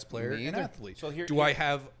a chess player Me an either. athlete. So here- Do I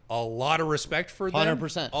have a lot of respect for them?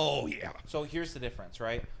 100%. Oh, yeah. So here's the difference,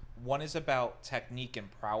 right? One is about technique and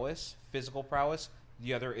prowess, physical prowess.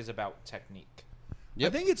 The other is about technique.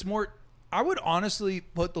 Yep. I think it's more, I would honestly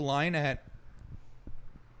put the line at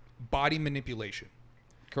body manipulation.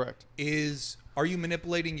 Correct. Are you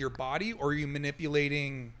manipulating your body or are you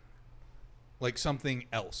manipulating like something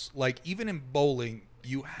else? Like even in bowling,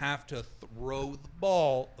 you have to throw the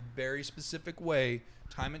ball a very specific way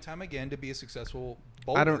time and time again to be a successful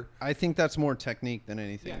bowler. I think that's more technique than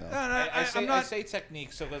anything, though. No, I I'm not. say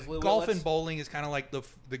technique. So because Golf and bowling is kind of like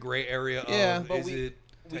the gray area. Yeah, of, but is we it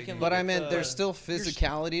can technique? But I Look at meant the- there's still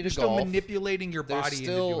physicality You're to still golf. manipulating your There's body into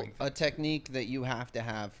still doing a technique that you have to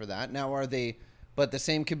have for that. Now, are they? But the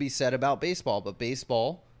same could be said about baseball. But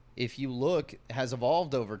baseball, if you look, has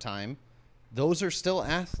evolved over time. Those are still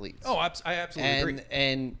athletes. Oh, I absolutely agree.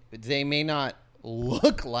 and they may not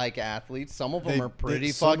look like athletes. Some of them They- are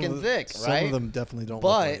pretty some of fucking the- thick, Some right? of them definitely don't look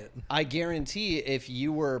But like it. I guarantee if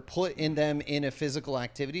you were put in them in a physical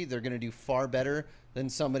activity, they're going to do far better than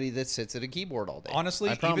somebody that sits at a keyboard all day. Honestly,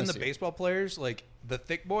 I even promise the you. baseball players, like the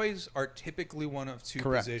thick boys, are typically one of two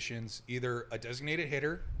Correct. positions: either a designated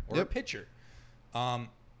hitter or Yep. a pitcher.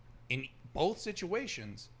 In both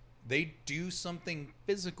situations, they do something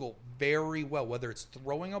physical very well. Whether it's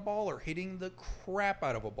throwing a ball or hitting the crap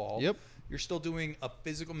out of a ball, Yep. you're still doing a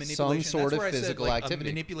physical manipulation. sort That's of where I said, physical like, activity.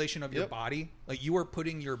 a manipulation of your Yep. body. Like you are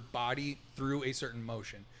putting your body through a certain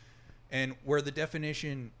motion, and where the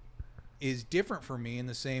definition is different for me in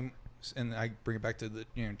the same, and I bring it back to the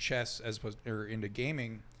chess as opposed or into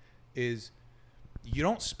gaming, is you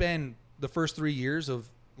don't spend the first 3 years of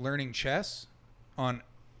learning chess on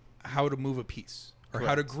how to move a piece or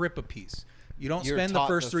how to Correct. grip a piece. You don't You're spend the taught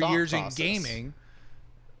first the 3 thought years process. in gaming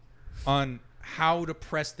on how to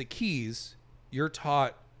press the keys. You're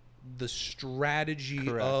taught the strategy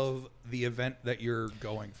Correct. of the event that you're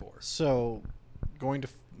going for. So, going to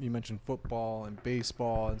you mentioned football and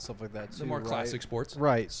baseball and stuff like that too. The more right? classic sports.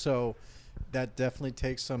 Right. So that definitely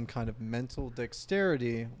takes some kind of mental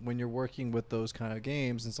dexterity when you're working with those kind of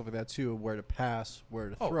games and stuff like that too, where to pass, where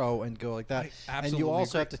to Oh, throw, and go like that. I And absolutely you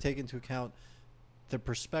also agree. have to take into account the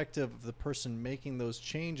perspective of the person making those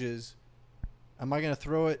changes. Am I going to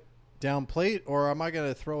throw it down plate, or am I going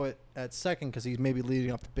to throw it at second because he's maybe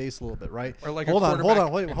leading off the base a little bit, right? Or like a hold on,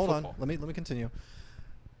 quarterback wait, in hold on. football. Let me continue.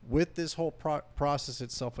 With this whole process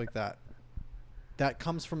itself like that, that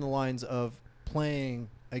comes from the lines of playing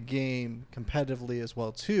a game competitively as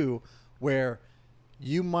well too, where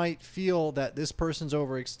you might feel that this person's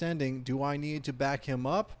overextending. Do I need to back him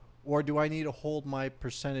up, or do I need to hold my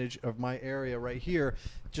percentage of my area right here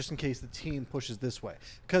just in case the team pushes this way?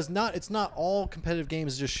 Because it's not all competitive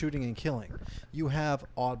games just shooting and killing. You have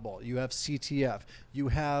oddball, you have CTF, you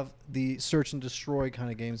have the search and destroy kind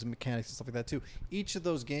of games and mechanics and stuff like that too. Each of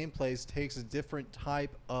those gameplays takes a different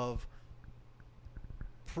type of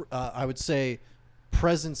I would say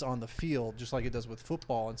presence on the field, just like it does with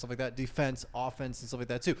football and stuff like that, defense, offense, and stuff like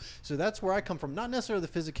that too. So that's where I come from. Not necessarily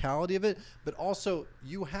the physicality of it, but also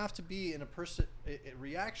you have to be in a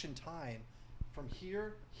reaction time from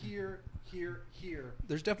here.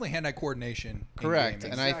 There's definitely hand-eye coordination. in Correct.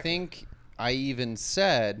 gaming. And I Exactly. think I even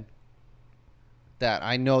said that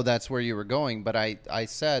I know that's where you were going, but I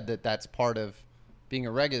said that that's part of being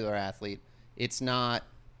a regular athlete. It's not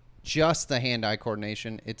just the hand-eye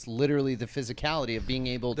coordination. It's literally the physicality of being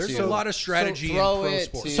able There's to a lot of strategy in throw pro it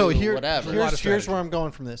sports. to So whatever. There's a lot of here's where strategy. I'm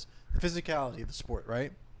going from this. The physicality of the sport,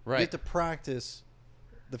 right? Right. You have to practice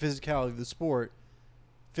the physicality of the sport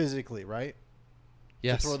physically, right?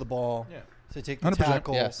 Yes. To throw the ball, Yeah. to take the 100%.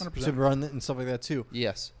 tackle, Yes. to 100%. run it and stuff like that too.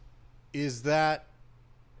 Yes. Is that,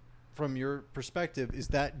 from your perspective, is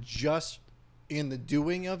that just in the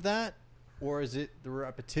doing of that, or is it the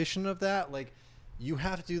repetition of that? Like, you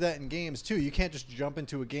have to do that in games too. You can't just jump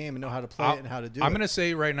into a game and know how to play it and how to do it. I'm going to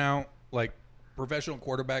say right now, like professional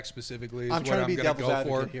quarterbacks specifically is I'm what trying to I'm be going to devil's go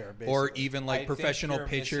advocate for, here, or basically. even I like think professional you're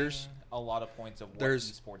pitchers. missing a lot of points of what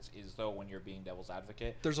There's- esports is, though. When you're being devil's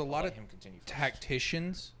advocate, There's a I'll lot let of him continue first.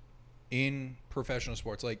 tacticians in professional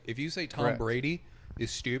sports. Like if you say Tom Correct. Brady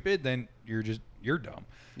is stupid, then you're dumb.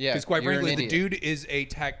 Yeah, Because quite you're an frankly, the idiot. dude is a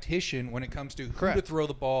tactician when it comes to who to Correct. throw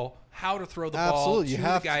the ball, how to throw the Absolutely. ball You to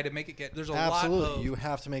have the guy to make it get. There's a Absolutely, lot of you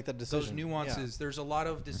have to make that decision. those nuances. There's a lot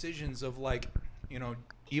of decisions of like,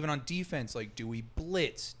 even on defense, like do we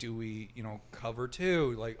blitz? Do we, cover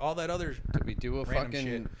two? Like all that other. Did we do a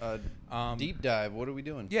Random fucking deep dive? What are we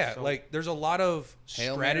doing? Yeah, So- like there's a lot of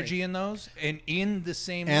Hail strategy Mary. in those, and in the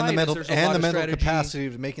same And the light as mental there's a lot of strategy capacity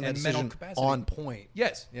of making that and mental decision capacity. on point.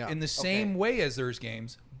 Yes, Yeah. in the same way as there's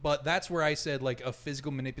games, but that's where I said like a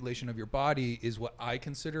physical manipulation of your body is what I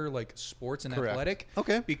consider like sports and Correct. athletic.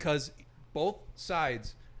 Okay. Because both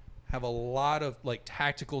sides have a lot of like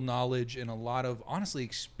tactical knowledge and a lot of honestly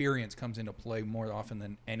experience comes into play more often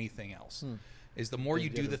than anything else. Is the more you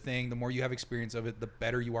do the thing, the more you have experience of it, the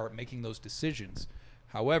better you are at making those decisions.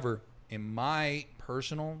 However, in my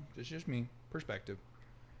personal, just me perspective,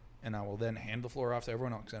 and I will then hand the floor off to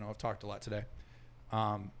everyone else because I know I've talked a lot today.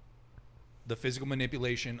 The physical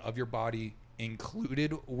manipulation of your body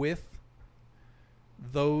included with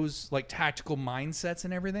those like tactical mindsets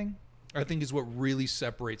and everything, I think is what really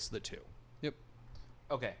separates the two. Yep.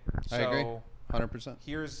 Okay, I agree. so 100%.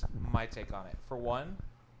 here's my take on it. For one,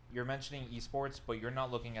 you're mentioning esports, but you're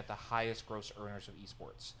not looking at the highest gross earners of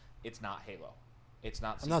esports. It's not Halo. It's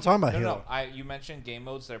not. I'm not talking about no, Halo. No, you mentioned game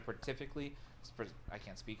modes that are typically. I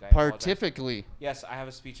can't speak. I apologize. Partifically. Yes, I have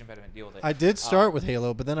a speech impediment. Deal with it. I did start with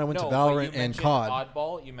Halo, but then I went no, to but Valorant you and mentioned COD.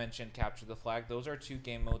 Oddball. You mentioned Capture the Flag. Those are two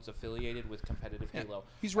game modes affiliated with competitive Halo.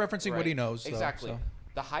 He's referencing what he knows. though, Exactly. so.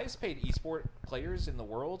 The highest paid esport players in the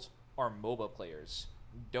world are MOBA players,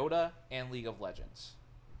 Dota and League of Legends.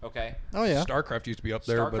 Okay. Oh yeah. StarCraft used to be up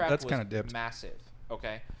there, but StarCraft that's was kind of dipped. massive.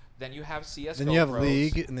 Okay. Then you have CS:GO. Then you have pros.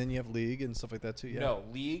 League, and then you have League and stuff like that too. Yeah. No,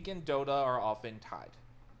 League and Dota are often tied.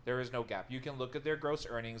 There is no gap. You can look at their gross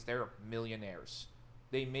earnings. They're millionaires.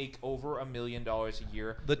 They make over $1 million a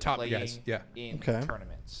year. The top playing guys, yeah. in Okay.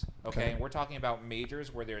 tournaments. Okay, Okay. and we're talking about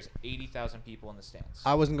majors where there's 80,000 people in the stands.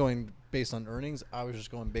 I wasn't going based on earnings. I was just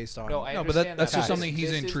going based on. No, I No, but that- understand that's just but something he's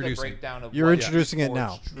this is introducing. the breakdown of You're what introducing it esports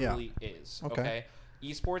now. Yeah. Truly is Okay. okay.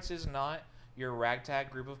 Esports is not your ragtag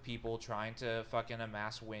group of people trying to fucking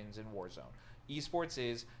amass wins in Warzone. Esports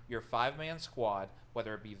is your 5-man squad,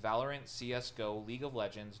 whether it be Valorant, CSGO, League of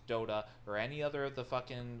Legends, Dota, or any other of the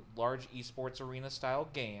fucking large esports arena style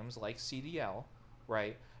games like CDL,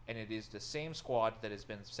 right? And it is the same squad that has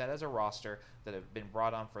been set as a roster that have been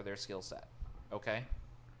brought on for their skill set. Okay?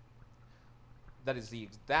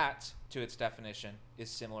 That to its definition is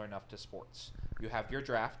similar enough to sports. You have your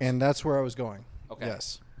draft. And that's where I was going. Okay.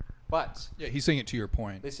 Yes. But Yeah, he's saying it to your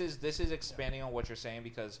point. this is expanding on what you're saying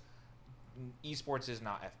because esports is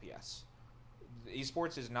not FPS.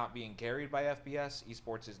 Esports is not being carried by FPS.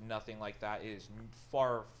 Esports is nothing like that. It is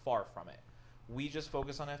far, far from it. We just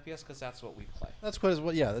focus on FPS because that's what we play. That's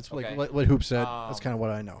what. Yeah, that's Okay. like what Hoop said. That's kind of what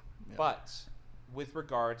I know. Yeah. But with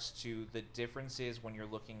regards to the differences when you're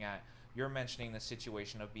looking at, you're mentioning the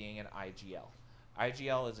situation of being an IGL.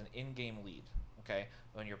 IGL is an in-game lead. Okay,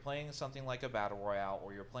 when you're playing something like a battle royale,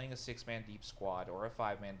 or you're playing a 6-man deep squad or a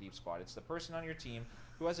 5-man deep squad, it's the person on your team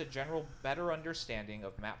who has a general better understanding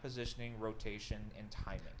of map positioning, rotation, and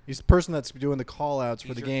timing. He's the person that's doing the call-outs for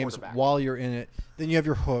He's the your games quarterback. while you're in it. Then you have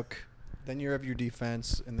your hook. Then you have your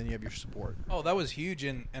defense, and then you have your support. Oh, that was huge,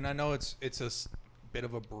 and I know it's bit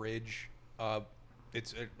of a bridge.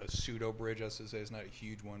 It's a pseudo bridge, I should say. It's not a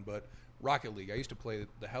huge one, but Rocket League. I used to play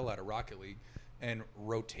the hell out of Rocket League, and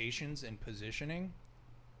rotations and positioning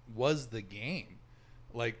was the game.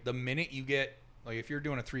 Like the minute you get, like if you're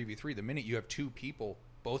doing a 3v3, the minute you have two people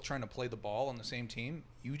both trying to play the ball on the same team,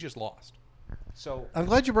 you just lost. So I'm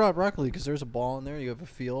glad you brought up Rocket League because there's a ball in there. You have a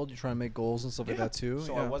field. You're trying to make goals and stuff like that too.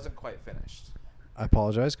 So Yeah. I wasn't quite finished. I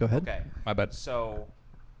apologize. Go ahead. Okay. My bad. So,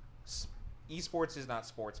 esports is not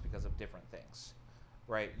sports because of different things,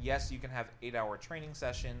 right? Yes, you can have 8-hour training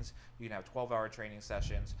sessions, you can have 12-hour training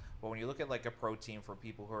sessions, but when you look at like a pro team for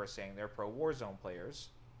people who are saying they're pro Warzone players,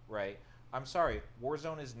 right? I'm sorry,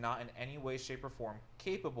 Warzone is not in any way, shape, or form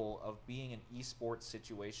capable of being an esports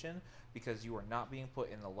situation because you are not being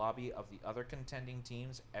put in the lobby of the other contending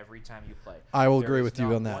teams every time you play. I will There agree is with you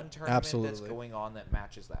not on that. one tournament Absolutely. that's going on that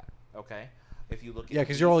matches that. Okay, if you look at Yeah,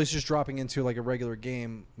 because you're always just dropping into like a regular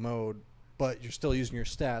game mode, but you're still using your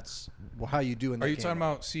stats. Well, how you do in that Are you game talking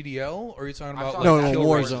mode. about CDL or are you talking I'm about talking No, like no, kill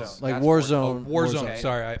Warzone. races? Like That's Warzone. Warzone. Okay.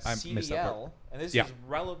 Sorry, I missed that part. CDL, and this Yeah. is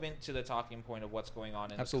relevant to the talking point of what's going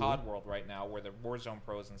on in Absolutely. the COD world right now, where the Warzone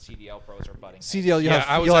pros and CDL pros are butting heads. CDL, Yeah,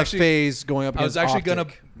 I was you'll have actually- phase going up I was against actually gonna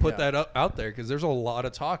Optic. put Yeah. that out there because there's a lot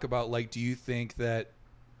of talk about like, do you think that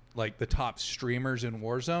like the top streamers in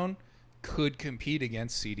Warzone could compete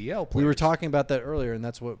against CDL players? We were talking about that earlier, and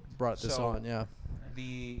that's what brought this So- on. Yeah.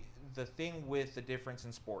 The thing with the difference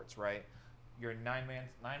in sports, right? You're a nine-man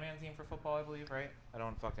team for football, I believe, right? I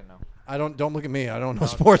don't fucking know. Don't look at me. I don't know No,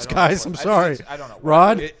 sports, I don't know guys. sports. I'm sorry. I don't know.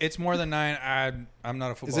 Rod, It's more than 9. I'm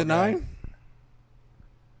not a football. is it guy. 9?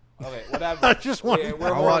 Okay, whatever. I just wanted- Yeah, I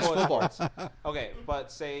we're watch going football. sports. Okay,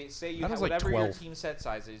 but say you That have was like whatever your 12. team set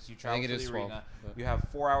size is, you I travel think to it the is 12, arena. but- You have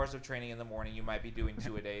 4 hours of training in the morning. You might be doing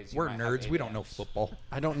 2-a-days. We're nerds. We don't know football.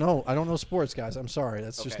 I don't know. I don't know sports, guys. I'm sorry.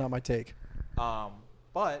 That's just Okay. not my take.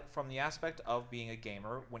 But from the aspect of being a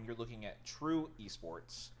gamer, when you're looking at true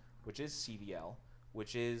esports, which is CDL,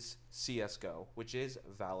 which is CSGO, which is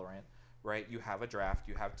Valorant, right? You have a draft.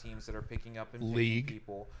 You have teams that are picking up and picking League.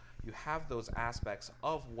 people. You have those aspects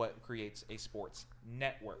of what creates a sports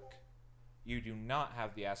network. You do not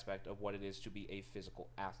have the aspect of what it is to be a physical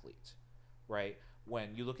athlete, right?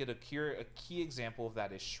 When you look at a key example of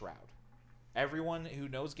that is Shroud. Everyone who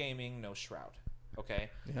knows gaming knows Shroud, okay?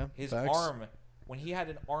 Yeah, His facts. arm, when he had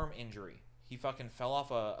an arm injury, he fucking fell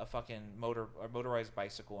off a fucking motorized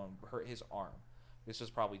bicycle and hurt his arm. This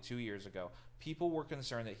was probably 2 years ago. People were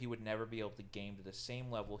concerned that he would never be able to game to the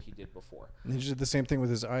same level he did before. And he did the same thing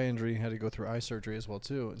with his eye injury. He had to go through eye surgery as well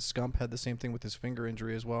too. And Scump had the same thing with his finger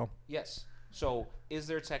injury as well. Yes. So is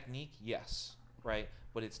there technique? Yes. Right?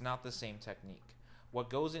 But it's not the same technique.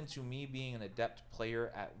 What goes into me being an adept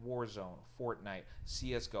player at Warzone, Fortnite,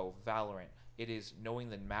 CSGO, Valorant, it is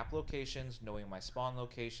knowing the map locations, knowing my spawn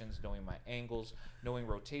locations, knowing my angles, knowing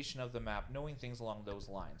rotation of the map, knowing things along those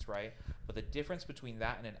lines, right? But the difference between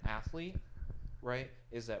that and an athlete, right,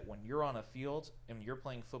 is that when you're on a field and you're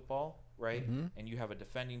playing football, right, and you have a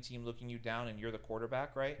defending team looking you down and you're the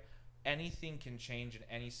quarterback, right, anything can change in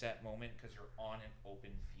any set moment because you're on an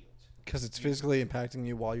open field. Because it's physically impacting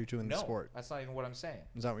you while you're doing the No, sport. that's not even what I'm saying.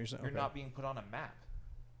 Is that what you're saying? You're Okay. not being put on a map,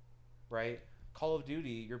 right? Call of Duty,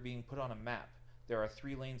 you're being put on a map. There are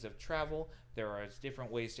 3 lanes of travel. There are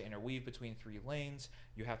different ways to interweave between 3 lanes.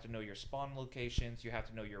 You have to know your spawn locations. You have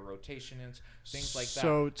to know your rotations, things like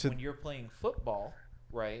So that. to- When you're playing football,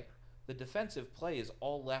 right, the defensive play is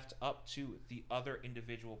all left up to the other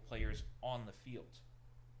individual players on the field,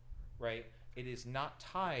 right? It is not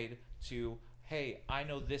tied to hey, I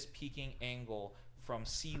know this peaking angle from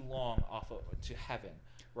sea long to heaven,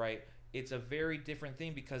 right? It's a very different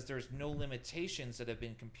thing because there's no limitations that have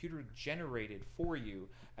been computer generated for you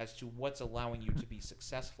as to what's allowing you to be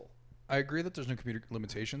successful. I agree that there's no computer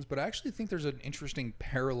limitations, but I actually think there's an interesting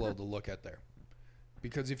parallel to look at there.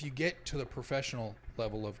 Because if you get to the professional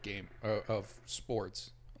level of game of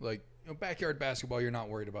sports, like backyard basketball, you're not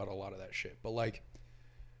worried about a lot of that shit. But like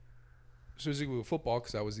specifically with football,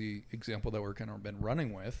 because that was the example that we're kind of been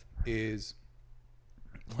running with, is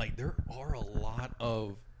like there are a lot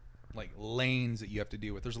of like lanes that you have to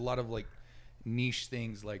deal with. There's a lot of like niche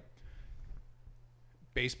things. Like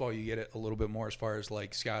baseball, you get it a little bit more as far as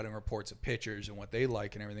like scouting reports of pitchers and what they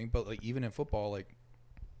like and everything. But like even in football, like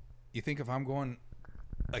you think if I'm going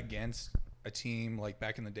against a team like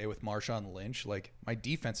back in the day with Marshawn Lynch, like my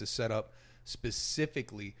defense is set up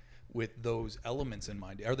specifically with those elements in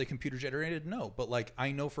mind. Are they computer generated? No, but like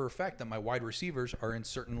I know for a fact that my wide receivers are in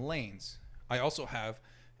certain lanes. I also have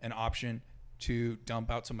an option to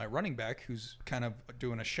dump out to my running back who's kind of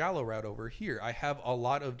doing a shallow route over here. I have a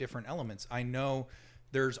lot of different elements. I know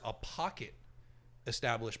there's a pocket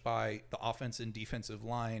established by the offense and defensive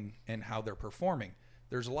line and how they're performing.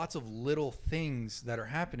 There's lots of little things that are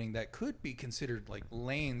happening that could be considered like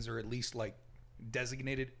lanes or at least like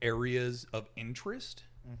designated areas of interest.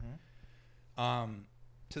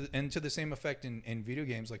 To the same effect in video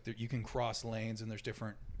games, like you can cross lanes and there's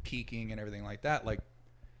different peaking and everything like that. Like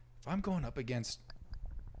if I'm going up against,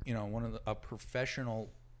 a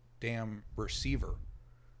professional damn receiver,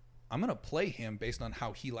 I'm going to play him based on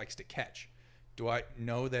how he likes to catch. Do I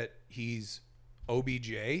know that he's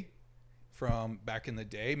OBJ from back in the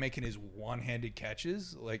day making his one-handed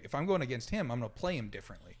catches? Like if I'm going against him, I'm going to play him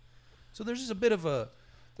differently. So there's just a bit of a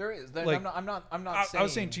There is. like, I'm not saying. I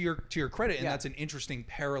was saying to your credit, and Yeah. that's an interesting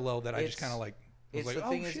parallel that I just kind of like. Was It's like, the oh,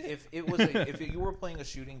 thing shit. is, if you were playing a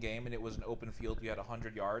shooting game and it was an open field, you had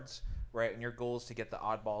 100 yards, right, and your goal is to get the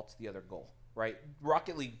oddball to the other goal, right?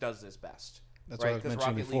 Rocket League does this best. That's right? what I was Because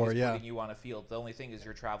mentioning Rocket before, League is yeah. putting you on a field. The only thing is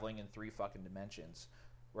you're traveling in 3 fucking dimensions,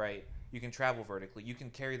 right? You can travel vertically. You can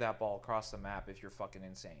carry that ball across the map if you're fucking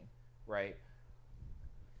insane, right?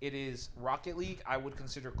 It is Rocket League. I would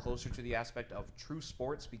consider closer to the aspect of true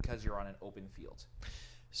sports because you're on an open field.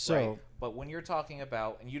 So right? But when you're talking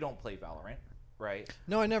about, and you don't play Valorant, right?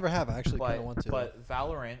 no, I never have. I actually kind of want to. But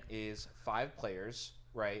Valorant is 5 players,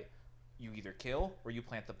 right? You either kill or you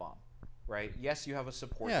plant the bomb, right? Yes, you have a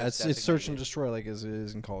support. yeah, that's it's search and designated. destroy like as it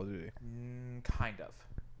is in Call of Duty. Kind of.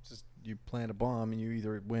 It's just you plant a bomb and you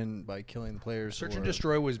either win by killing the players. Search or, and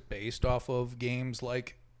Destroy was based off of games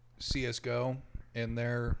like CS:GO and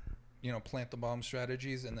their plant the bomb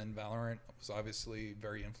strategies, and then Valorant was obviously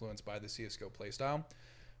very influenced by the CS:GO playstyle.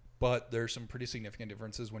 But there's some pretty significant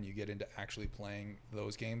differences when you get into actually playing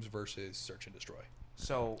those games versus Search and Destroy.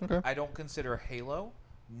 So Okay. I don't consider Halo,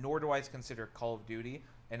 nor do I consider Call of Duty,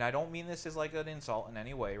 and I don't mean this as like an insult in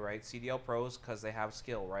any way, right? CDL pros, because they have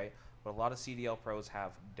skill, right? But a lot of CDL pros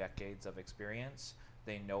have decades of experience.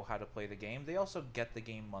 They know how to play the game. They also get the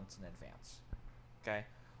game months in advance. Okay?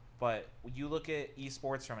 But when you look at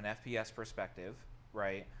esports from an FPS perspective,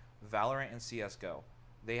 right? Valorant and CSGO,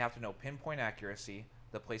 they have to know pinpoint accuracy.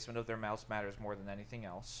 The placement of their mouse matters more than anything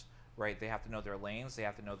else, right? They have to know their lanes. They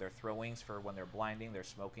have to know their throw wings for when they're blinding, they're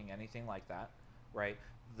smoking, anything like that, right?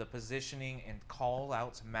 The positioning and call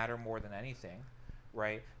outs matter more than anything,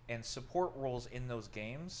 right? And support roles in those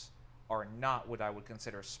games are not what I would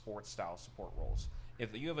consider sports style support roles. If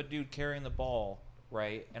you have a dude carrying the ball,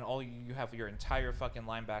 right, and all you have your entire fucking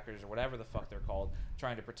linebackers or whatever the fuck they're called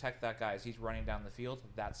trying to protect that guy as he's running down the field,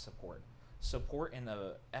 that's support. Support in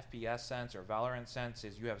the FPS sense or Valorant sense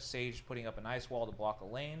is you have Sage putting up an ice wall to block a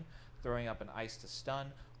lane, throwing up an ice to stun,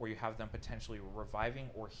 or you have them potentially reviving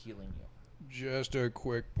or healing you. Just a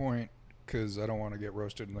quick point, because I don't want to get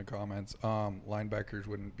roasted in the comments. Linebackers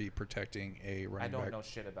wouldn't be protecting a I running don't back. know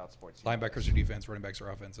shit about sports. You know Linebackers this. are defense, running backs are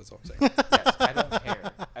offense. That's all I'm saying. Yes, I don't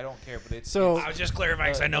care. I don't care, but it's So- I was just clarifying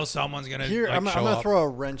because I know someone's gonna Here, like, I'm show going to up. throw a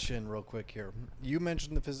wrench in real quick here. You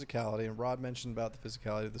mentioned the physicality, and Rod mentioned about the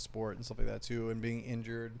physicality of the sport and stuff like that too, and being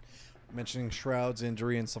injured, mentioning Shroud's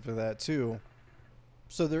injury and stuff like that too.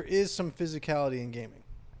 So there is some physicality in gaming.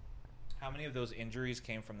 how many of those injuries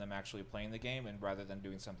came from them actually playing the game and rather than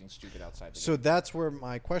doing something stupid outside the So game? that's where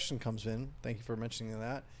my question comes in. Thank you for mentioning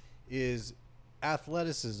that. Is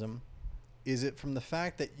athleticism, is it from the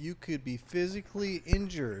fact that you could be physically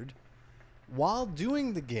injured while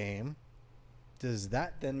doing the game? Does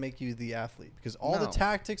that then make you the athlete? Because all the No.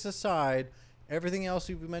 tactics aside, everything else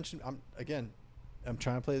you've mentioned, I'm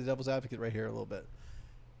trying to play the devil's advocate right here a little bit.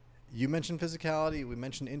 you mentioned physicality. We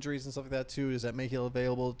mentioned injuries and stuff like that too. Does that make you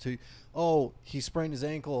available to? Oh, he sprained his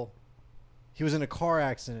ankle. He was in a car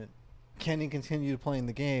accident. Can he continue playing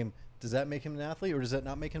the game? Does that make him an athlete, or does that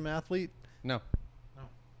not make him an athlete? No.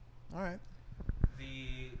 All right.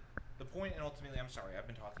 The point, and ultimately, I'm sorry, I've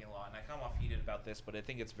been talking a lot, and I come off heated about this, but I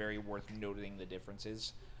think it's very worth noting the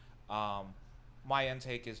differences. My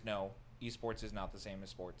intake is no, esports is not the same as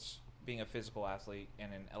sports. Being a physical athlete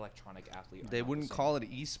and an electronic athlete, They wouldn't call it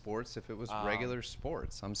esports if it was regular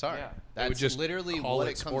sports. I'm sorry. Yeah. They would That's just literally call what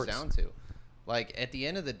it it comes sports. down to. Like, at the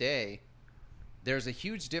end of the day, there's a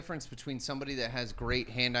huge difference between somebody that has great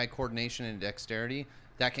hand-eye coordination and dexterity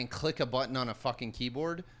that can click a button on a fucking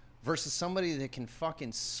keyboard versus somebody that can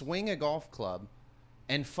fucking swing a golf club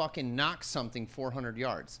and fucking knock something 400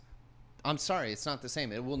 yards. I'm sorry, it's not the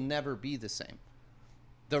same. It will never be the same.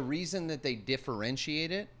 The reason that they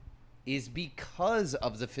differentiate it is because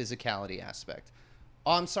of the physicality aspect.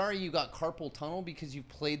 Oh, I'm sorry you got carpal tunnel because you've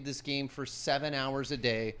played this game for 7 hours a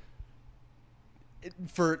day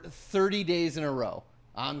for 30 days in a row.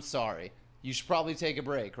 I'm sorry. You should probably take a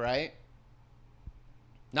break, right?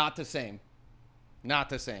 Not the same. Not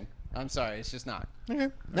the same. I'm sorry. It's just not. Okay.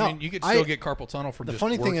 I mean, you could still get carpal tunnel from The just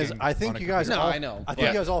funny thing is, working I on think a you guys. computer. No, all, I know. I think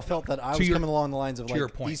Yeah. you guys all felt that I To was your- coming along the lines of to like your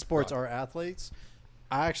point, esports Rod. are athletes.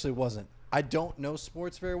 I actually wasn't. I don't know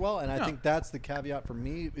sports very well, and I No. think that's the caveat for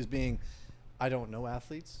me is being. I don't know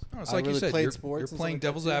athletes. No, it's I like really you said, played you're sports and stuff playing like that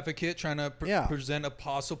devil's too. advocate, trying to Yeah. present a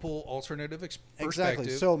possible alternative perspective. Exactly.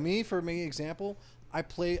 So for me, example,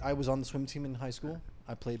 I was on the swim team in high school.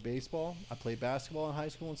 I played baseball. I played basketball in high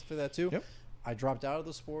school and stuff like that too. Yep. I dropped out of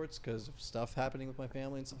the sports because of stuff happening with my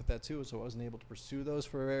family and stuff like that too. So I wasn't able to pursue those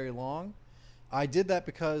for very long. I did that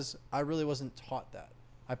because I really wasn't taught that.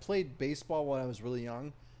 I played baseball when I was really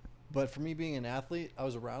young, but for me being an athlete, I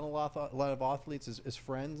was around a lot of athletes as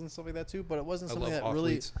friends and stuff like that too. But it wasn't I something love that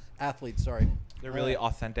really athletes. athletes. Sorry, They're really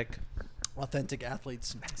authentic. authentic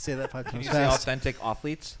athletes. Say that 5 Can times you say fast. authentic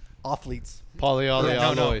athletes? Athletes.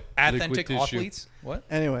 Polyalloy. authentic liquid tissue. athletes. What?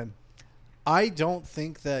 Anyway, I don't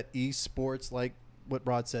think that esports, like what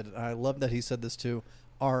Rod said, and I love that he said this too,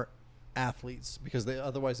 are athletes because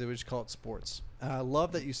otherwise they would just call it sports. And I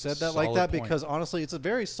love that you said that like Solid that point. because honestly, it's a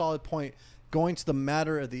very solid point going to the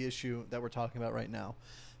matter of the issue that we're talking about right now.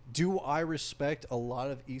 Do I respect a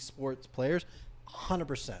lot of esports players?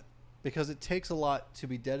 100%. Because it takes a lot to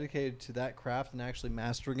be dedicated to that craft and actually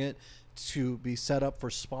mastering it, to be set up for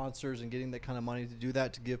sponsors and getting that kind of money to do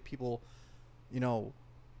that, to give people,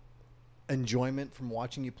 enjoyment from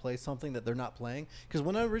watching you play something that they're not playing. Because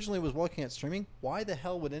when I originally was looking at streaming, why the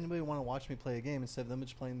hell would anybody want to watch me play a game instead of them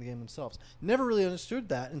just playing the game themselves? Never really understood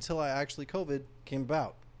that until COVID came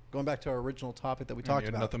about. Going back to our original topic that we You talked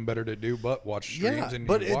had about. nothing better to do but watch streams. Yeah, and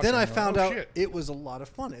but you watch then them I and you're found like, out oh, shit. it was a lot of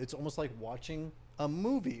fun. It's almost like watching a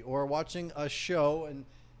movie or watching a show and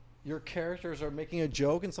your characters are making a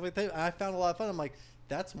joke and stuff like that. I found a lot of fun. I'm like,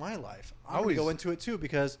 that's my life. I'm going to go into it too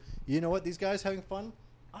because you know what? These guys having fun.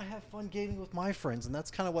 I have fun gaming with my friends, and that's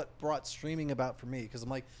kind of what brought streaming about for me because I'm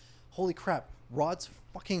like, holy crap, Rod's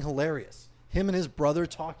fucking hilarious. Him and his brother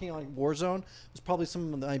talking on Warzone was probably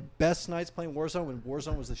some of my best nights playing Warzone when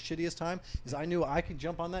Warzone was the shittiest time. Is I knew I could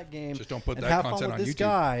jump on that game. Just don't put and that have fun content with on this YouTube.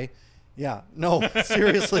 guy. Yeah, no,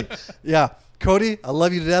 seriously. Yeah, Cody, I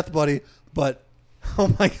love you to death, buddy, but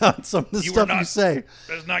oh my god, some of the You were stuff you not- say.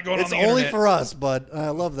 That's not going It's on the only internet. for us, but I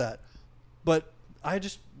love that. But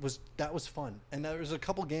that was fun. And there was a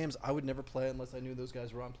couple games I would never play unless I knew those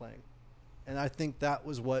guys were on playing. And I think that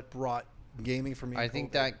was what brought gaming for me. I in think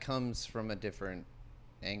COVID. that comes from a different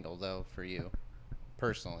angle, though, for you,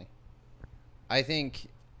 personally.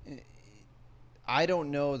 I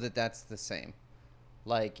don't know that that's the same.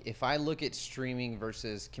 Like, if I look at streaming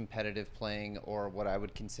versus competitive playing or what I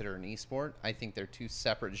would consider an esport, I think they're two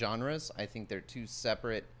separate genres. I think they're two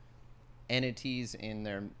separate entities in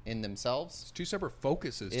themselves. It's two separate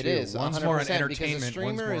focuses. It too. is One's 100% more on because a entertainment. one's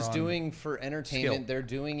streamer more is on doing for entertainment. skill. They're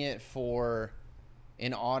doing it for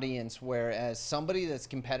an audience, whereas somebody that's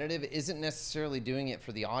competitive isn't necessarily doing it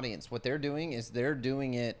for the audience. What they're doing is they're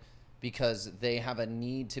doing it because they have a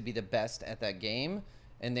need to be the best at that game,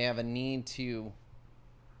 and they have a need to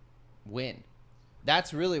win.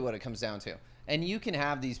 That's really what it comes down to. And you can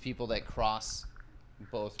have these people that cross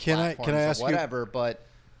both Can I platforms ask or you- whatever, but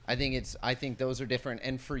I think those are different.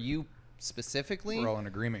 And for you specifically, We're all in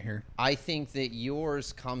agreement here. I think that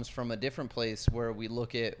yours comes from a different place where we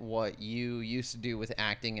look at what you used to do with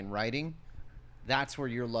acting and writing. That's where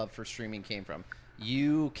your love for streaming came from.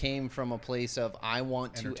 You came from a place of, I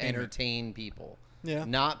want to Entertainment. entertain people. Yeah.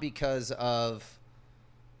 Not because of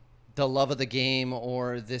the love of the game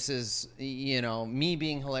or this is, me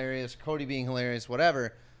being hilarious, Cody being hilarious,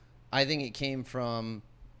 whatever. I think it came from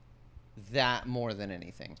that more than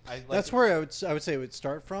anything. That's where I would say it would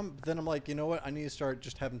start from. But then I'm like, you know what? I need to start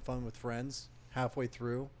just having fun with friends halfway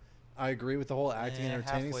through. I agree with the whole acting and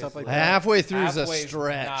entertaining halfway stuff like through. that. Halfway through is a Halfway's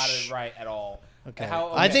stretch. Not right at all. Okay.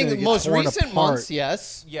 I It's think gonna the get most torn recent apart. months,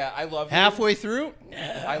 yes. Yeah, I love you. Halfway through,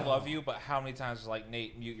 I love you, but how many times is like,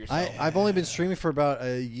 Nate, mute yourself? I've only been streaming for about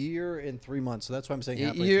a year and 3 months, so that's why I'm saying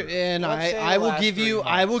halfway You, through. and Let's say I the will last give 3 you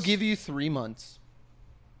I will months. give you 3 months.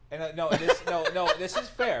 And no, this is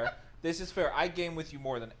fair. This is fair. I game with you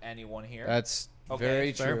more than anyone here. That's Okay,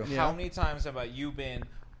 very fair. true. Yeah. How many times have you been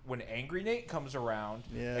when Angry Nate comes around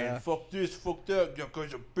Yeah. and fuck this, fuck that, that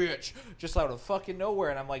guy's a bitch, just out of fucking nowhere,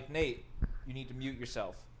 and I'm like, Nate, you need to mute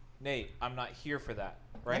yourself. Nate, I'm not here for that,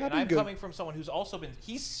 right? I've And been I'm good. coming from someone who's also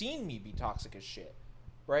he's seen me be toxic as shit,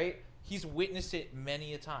 right? He's witnessed it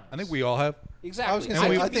many a time. I think we all have. exactly. I was gonna And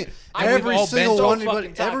say, we- I think I've every all single been so one,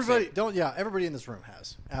 fucking everybody, toxic. everybody in this room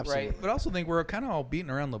has absolutely. But I also think we're kind of all beating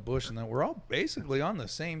around the bush, and that we're all basically on the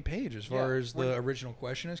same page as far Yeah, as the original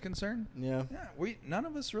question is concerned. Yeah. Yeah, none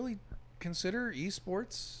of us really consider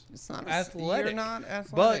esports It's not athletic. You're not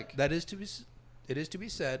athletic. But that is it is to be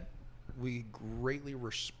said, we greatly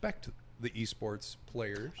respect the esports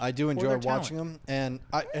players. I do for enjoy their watching them, and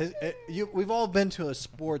we've all been to a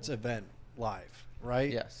sports event live,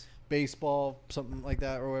 right? Yes. Baseball, something like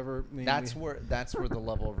that, or whatever. I mean, That's where the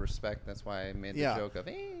level of respect. That's why I made the Yeah. joke of.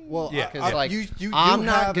 Well, Yeah. because like you I'm have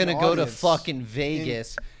not gonna an go to audience fucking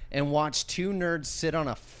Vegas and watch two nerds sit on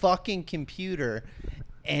a fucking computer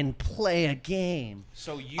and play a game.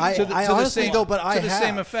 So you. I honestly same, though, but I to the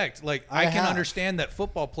same have. effect. Like I I can have. understand that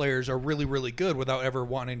football players are really, really good without ever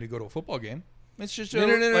wanting to go to a football game. It's just No,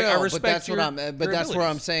 like, I respect but that's what your- I'm. But your that's where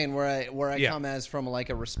I'm abilities. saying where I Yeah. come as from like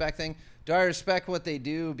a respect thing. Do I respect what they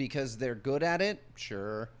do because they're good at it?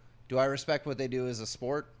 Sure. Do I respect what they do as a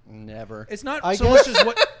sport? Never. It's not I so guess- much as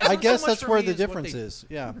what. it's I not guess so much that's for where me the as what difference they- is.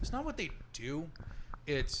 Yeah. It's not what they do.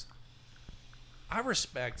 It's I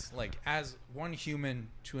respect like as one human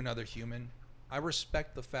to another human. I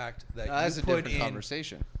respect the fact that That's you a put different in.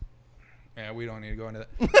 conversation. Yeah, we don't need to go into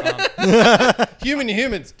that. Human to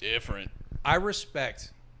humans different. I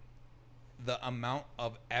respect the amount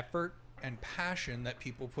of effort and passion that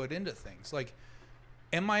people put into things. Like,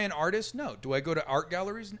 am I an artist? No. Do I go to art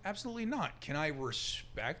galleries? Absolutely not. Can I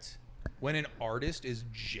respect when an artist is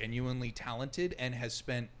genuinely talented and has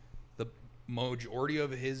spent the majority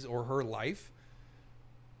of his or her life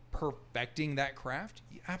perfecting that craft?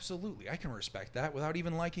 Absolutely. I can respect that without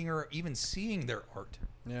even liking or even seeing their art.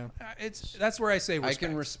 Yeah. That's where I say I respect.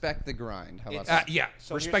 can respect the grind. How about It's- that? Yeah,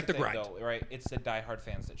 So respect the here's grind. thing, though, right? It's the diehard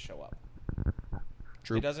fans that show up.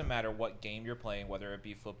 True. It doesn't matter what game you're playing, whether it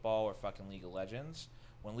be football or fucking League of Legends.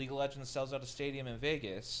 When League of Legends sells out a stadium in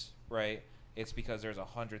Vegas, right? It's because there's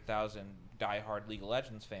 100,000 diehard League of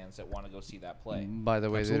Legends fans that want to go see that play. By the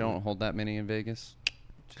way, Absolutely. they don't hold that many in Vegas.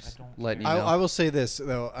 Just don't letting you I, know. I will say this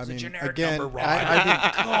though. I It's a mean, generic again, number, Rod.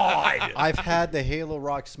 God. I've had the Halo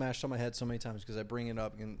rock smashed on my head so many times because I bring it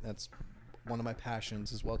up, and that's one of my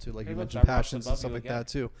passions as well too. Like Hey, you look, mentioned, I rocks passions above and stuff you like again. that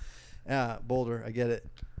too. Yeah, Boulder, I get it.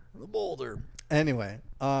 The Boulder. Anyway,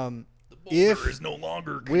 The if boulder is no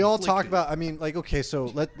longer we all talk conflicted. about, I mean, like, okay, so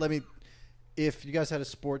let me. If you guys had a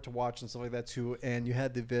sport to watch and stuff like that too, and you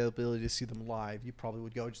had the availability to see them live, you probably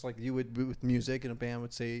would go, just like you would with music, and a band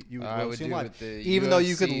would say you would I go would see do them it live. with the Even though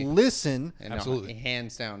you could UFC. listen. And Absolutely.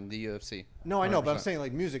 hands down, the UFC. No, I know, but I'm 100%. saying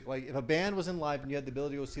like music. Like if a band was in live and you had the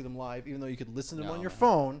ability to go see them live, even though you could listen to them No, on your no.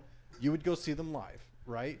 phone, you would go see them live,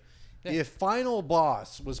 right? Yeah. If Final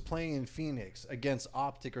Boss was playing in Phoenix against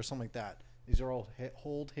Optic or something like that, these are all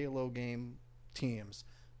old Halo game teams,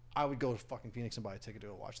 I would go to fucking Phoenix and buy a ticket to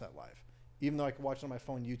go watch that live. Even though I could watch it on my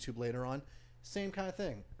phone, YouTube later on, same kind of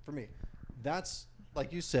thing for me. That's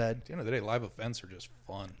like you said, At the end of the day, live events are just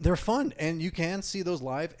fun. they're fun, and you can see those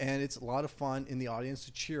live, and it's a lot of fun in the audience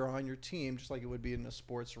to cheer on your team, just like it would be in a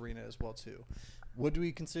sports arena as well too. Would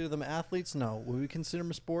we consider them athletes? No. Would we consider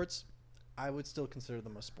them sports? I would still consider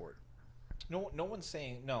them a sport. No one's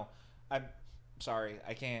saying no. I'm sorry.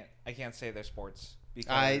 I can't say they're sports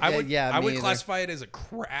because I- I would, yeah, I me would either. classify it as a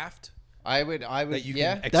craft I would, that you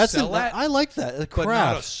yeah. can That's excel at, I like that. A but not a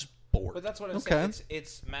craft. sport. But that's what I'm Okay. saying.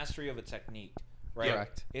 It's mastery of a technique, right?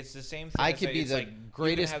 Correct. It's the same thing. I as, could like, be it's the like, you can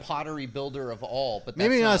greatest have- pottery builder of all, but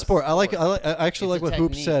Maybe that's not a sport. I like. I actually It's like a what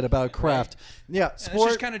Hoop technique, said about craft. Yeah, And sport. it's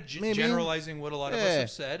just kind of maybe. generalizing what a lot of us Yeah.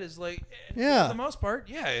 have said is like, Yeah. for the most part,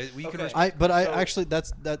 yeah, we can Okay. respect. But I So- actually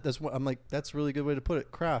that's what I'm like. That's a really good way to put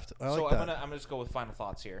it. Craft. I like so that. I'm gonna just go with final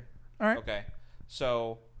thoughts here. All right. Okay.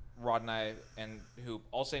 So Rod and I and Hoop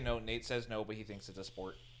all say no. Nate says no, but he thinks it's a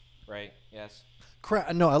sport, right? Yes.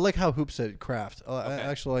 No, I like how Hoop said craft. I Okay.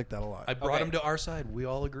 actually like that a lot. I brought Okay. him to our side. We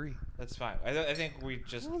all agree. That's fine. I think we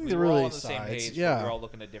just don't think we they're were all really on the same sides. page. Yeah. But we're all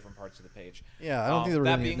looking at different parts of the page. Yeah, I don't think they're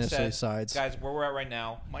that really being necessarily said, sides. guys, where we're at right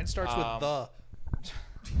now. Mine starts with the.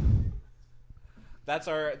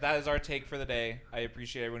 That is our take for the day. I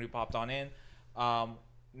appreciate everyone who popped on in.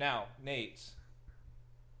 Now, Nate,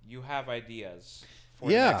 you have ideas for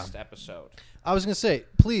the Yeah. next episode. I was gonna say,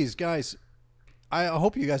 please, guys. I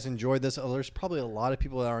hope you guys enjoyed this. There's probably a lot of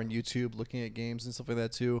people that are on YouTube looking at games and stuff like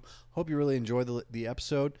that too. Hope you really enjoyed the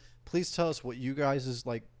episode. Please tell us what you guys'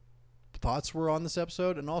 thoughts were on this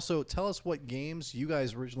episode, and also tell us what games you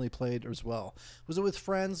guys originally played as well. Was it with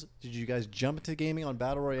friends? Did you guys jump into gaming on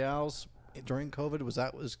battle royales during COVID?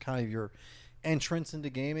 Was kind of your entrance into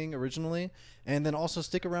gaming originally? And then also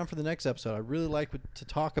stick around for the next episode. I really like to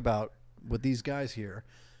talk about with these guys here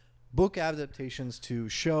book adaptations to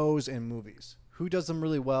shows and movies. Who does them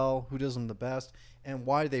really well? Who does them the best? And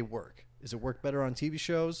why do they work? Does it work better on TV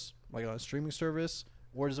shows, like on a streaming service,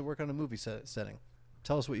 or does it work on a movie setting?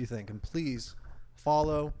 Tell us what you think. And please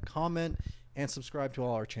follow, comment, and subscribe to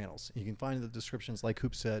all our channels. You can find the descriptions, like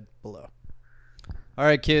Hoop said, below. All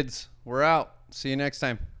right, kids, we're out. See you next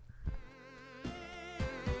time.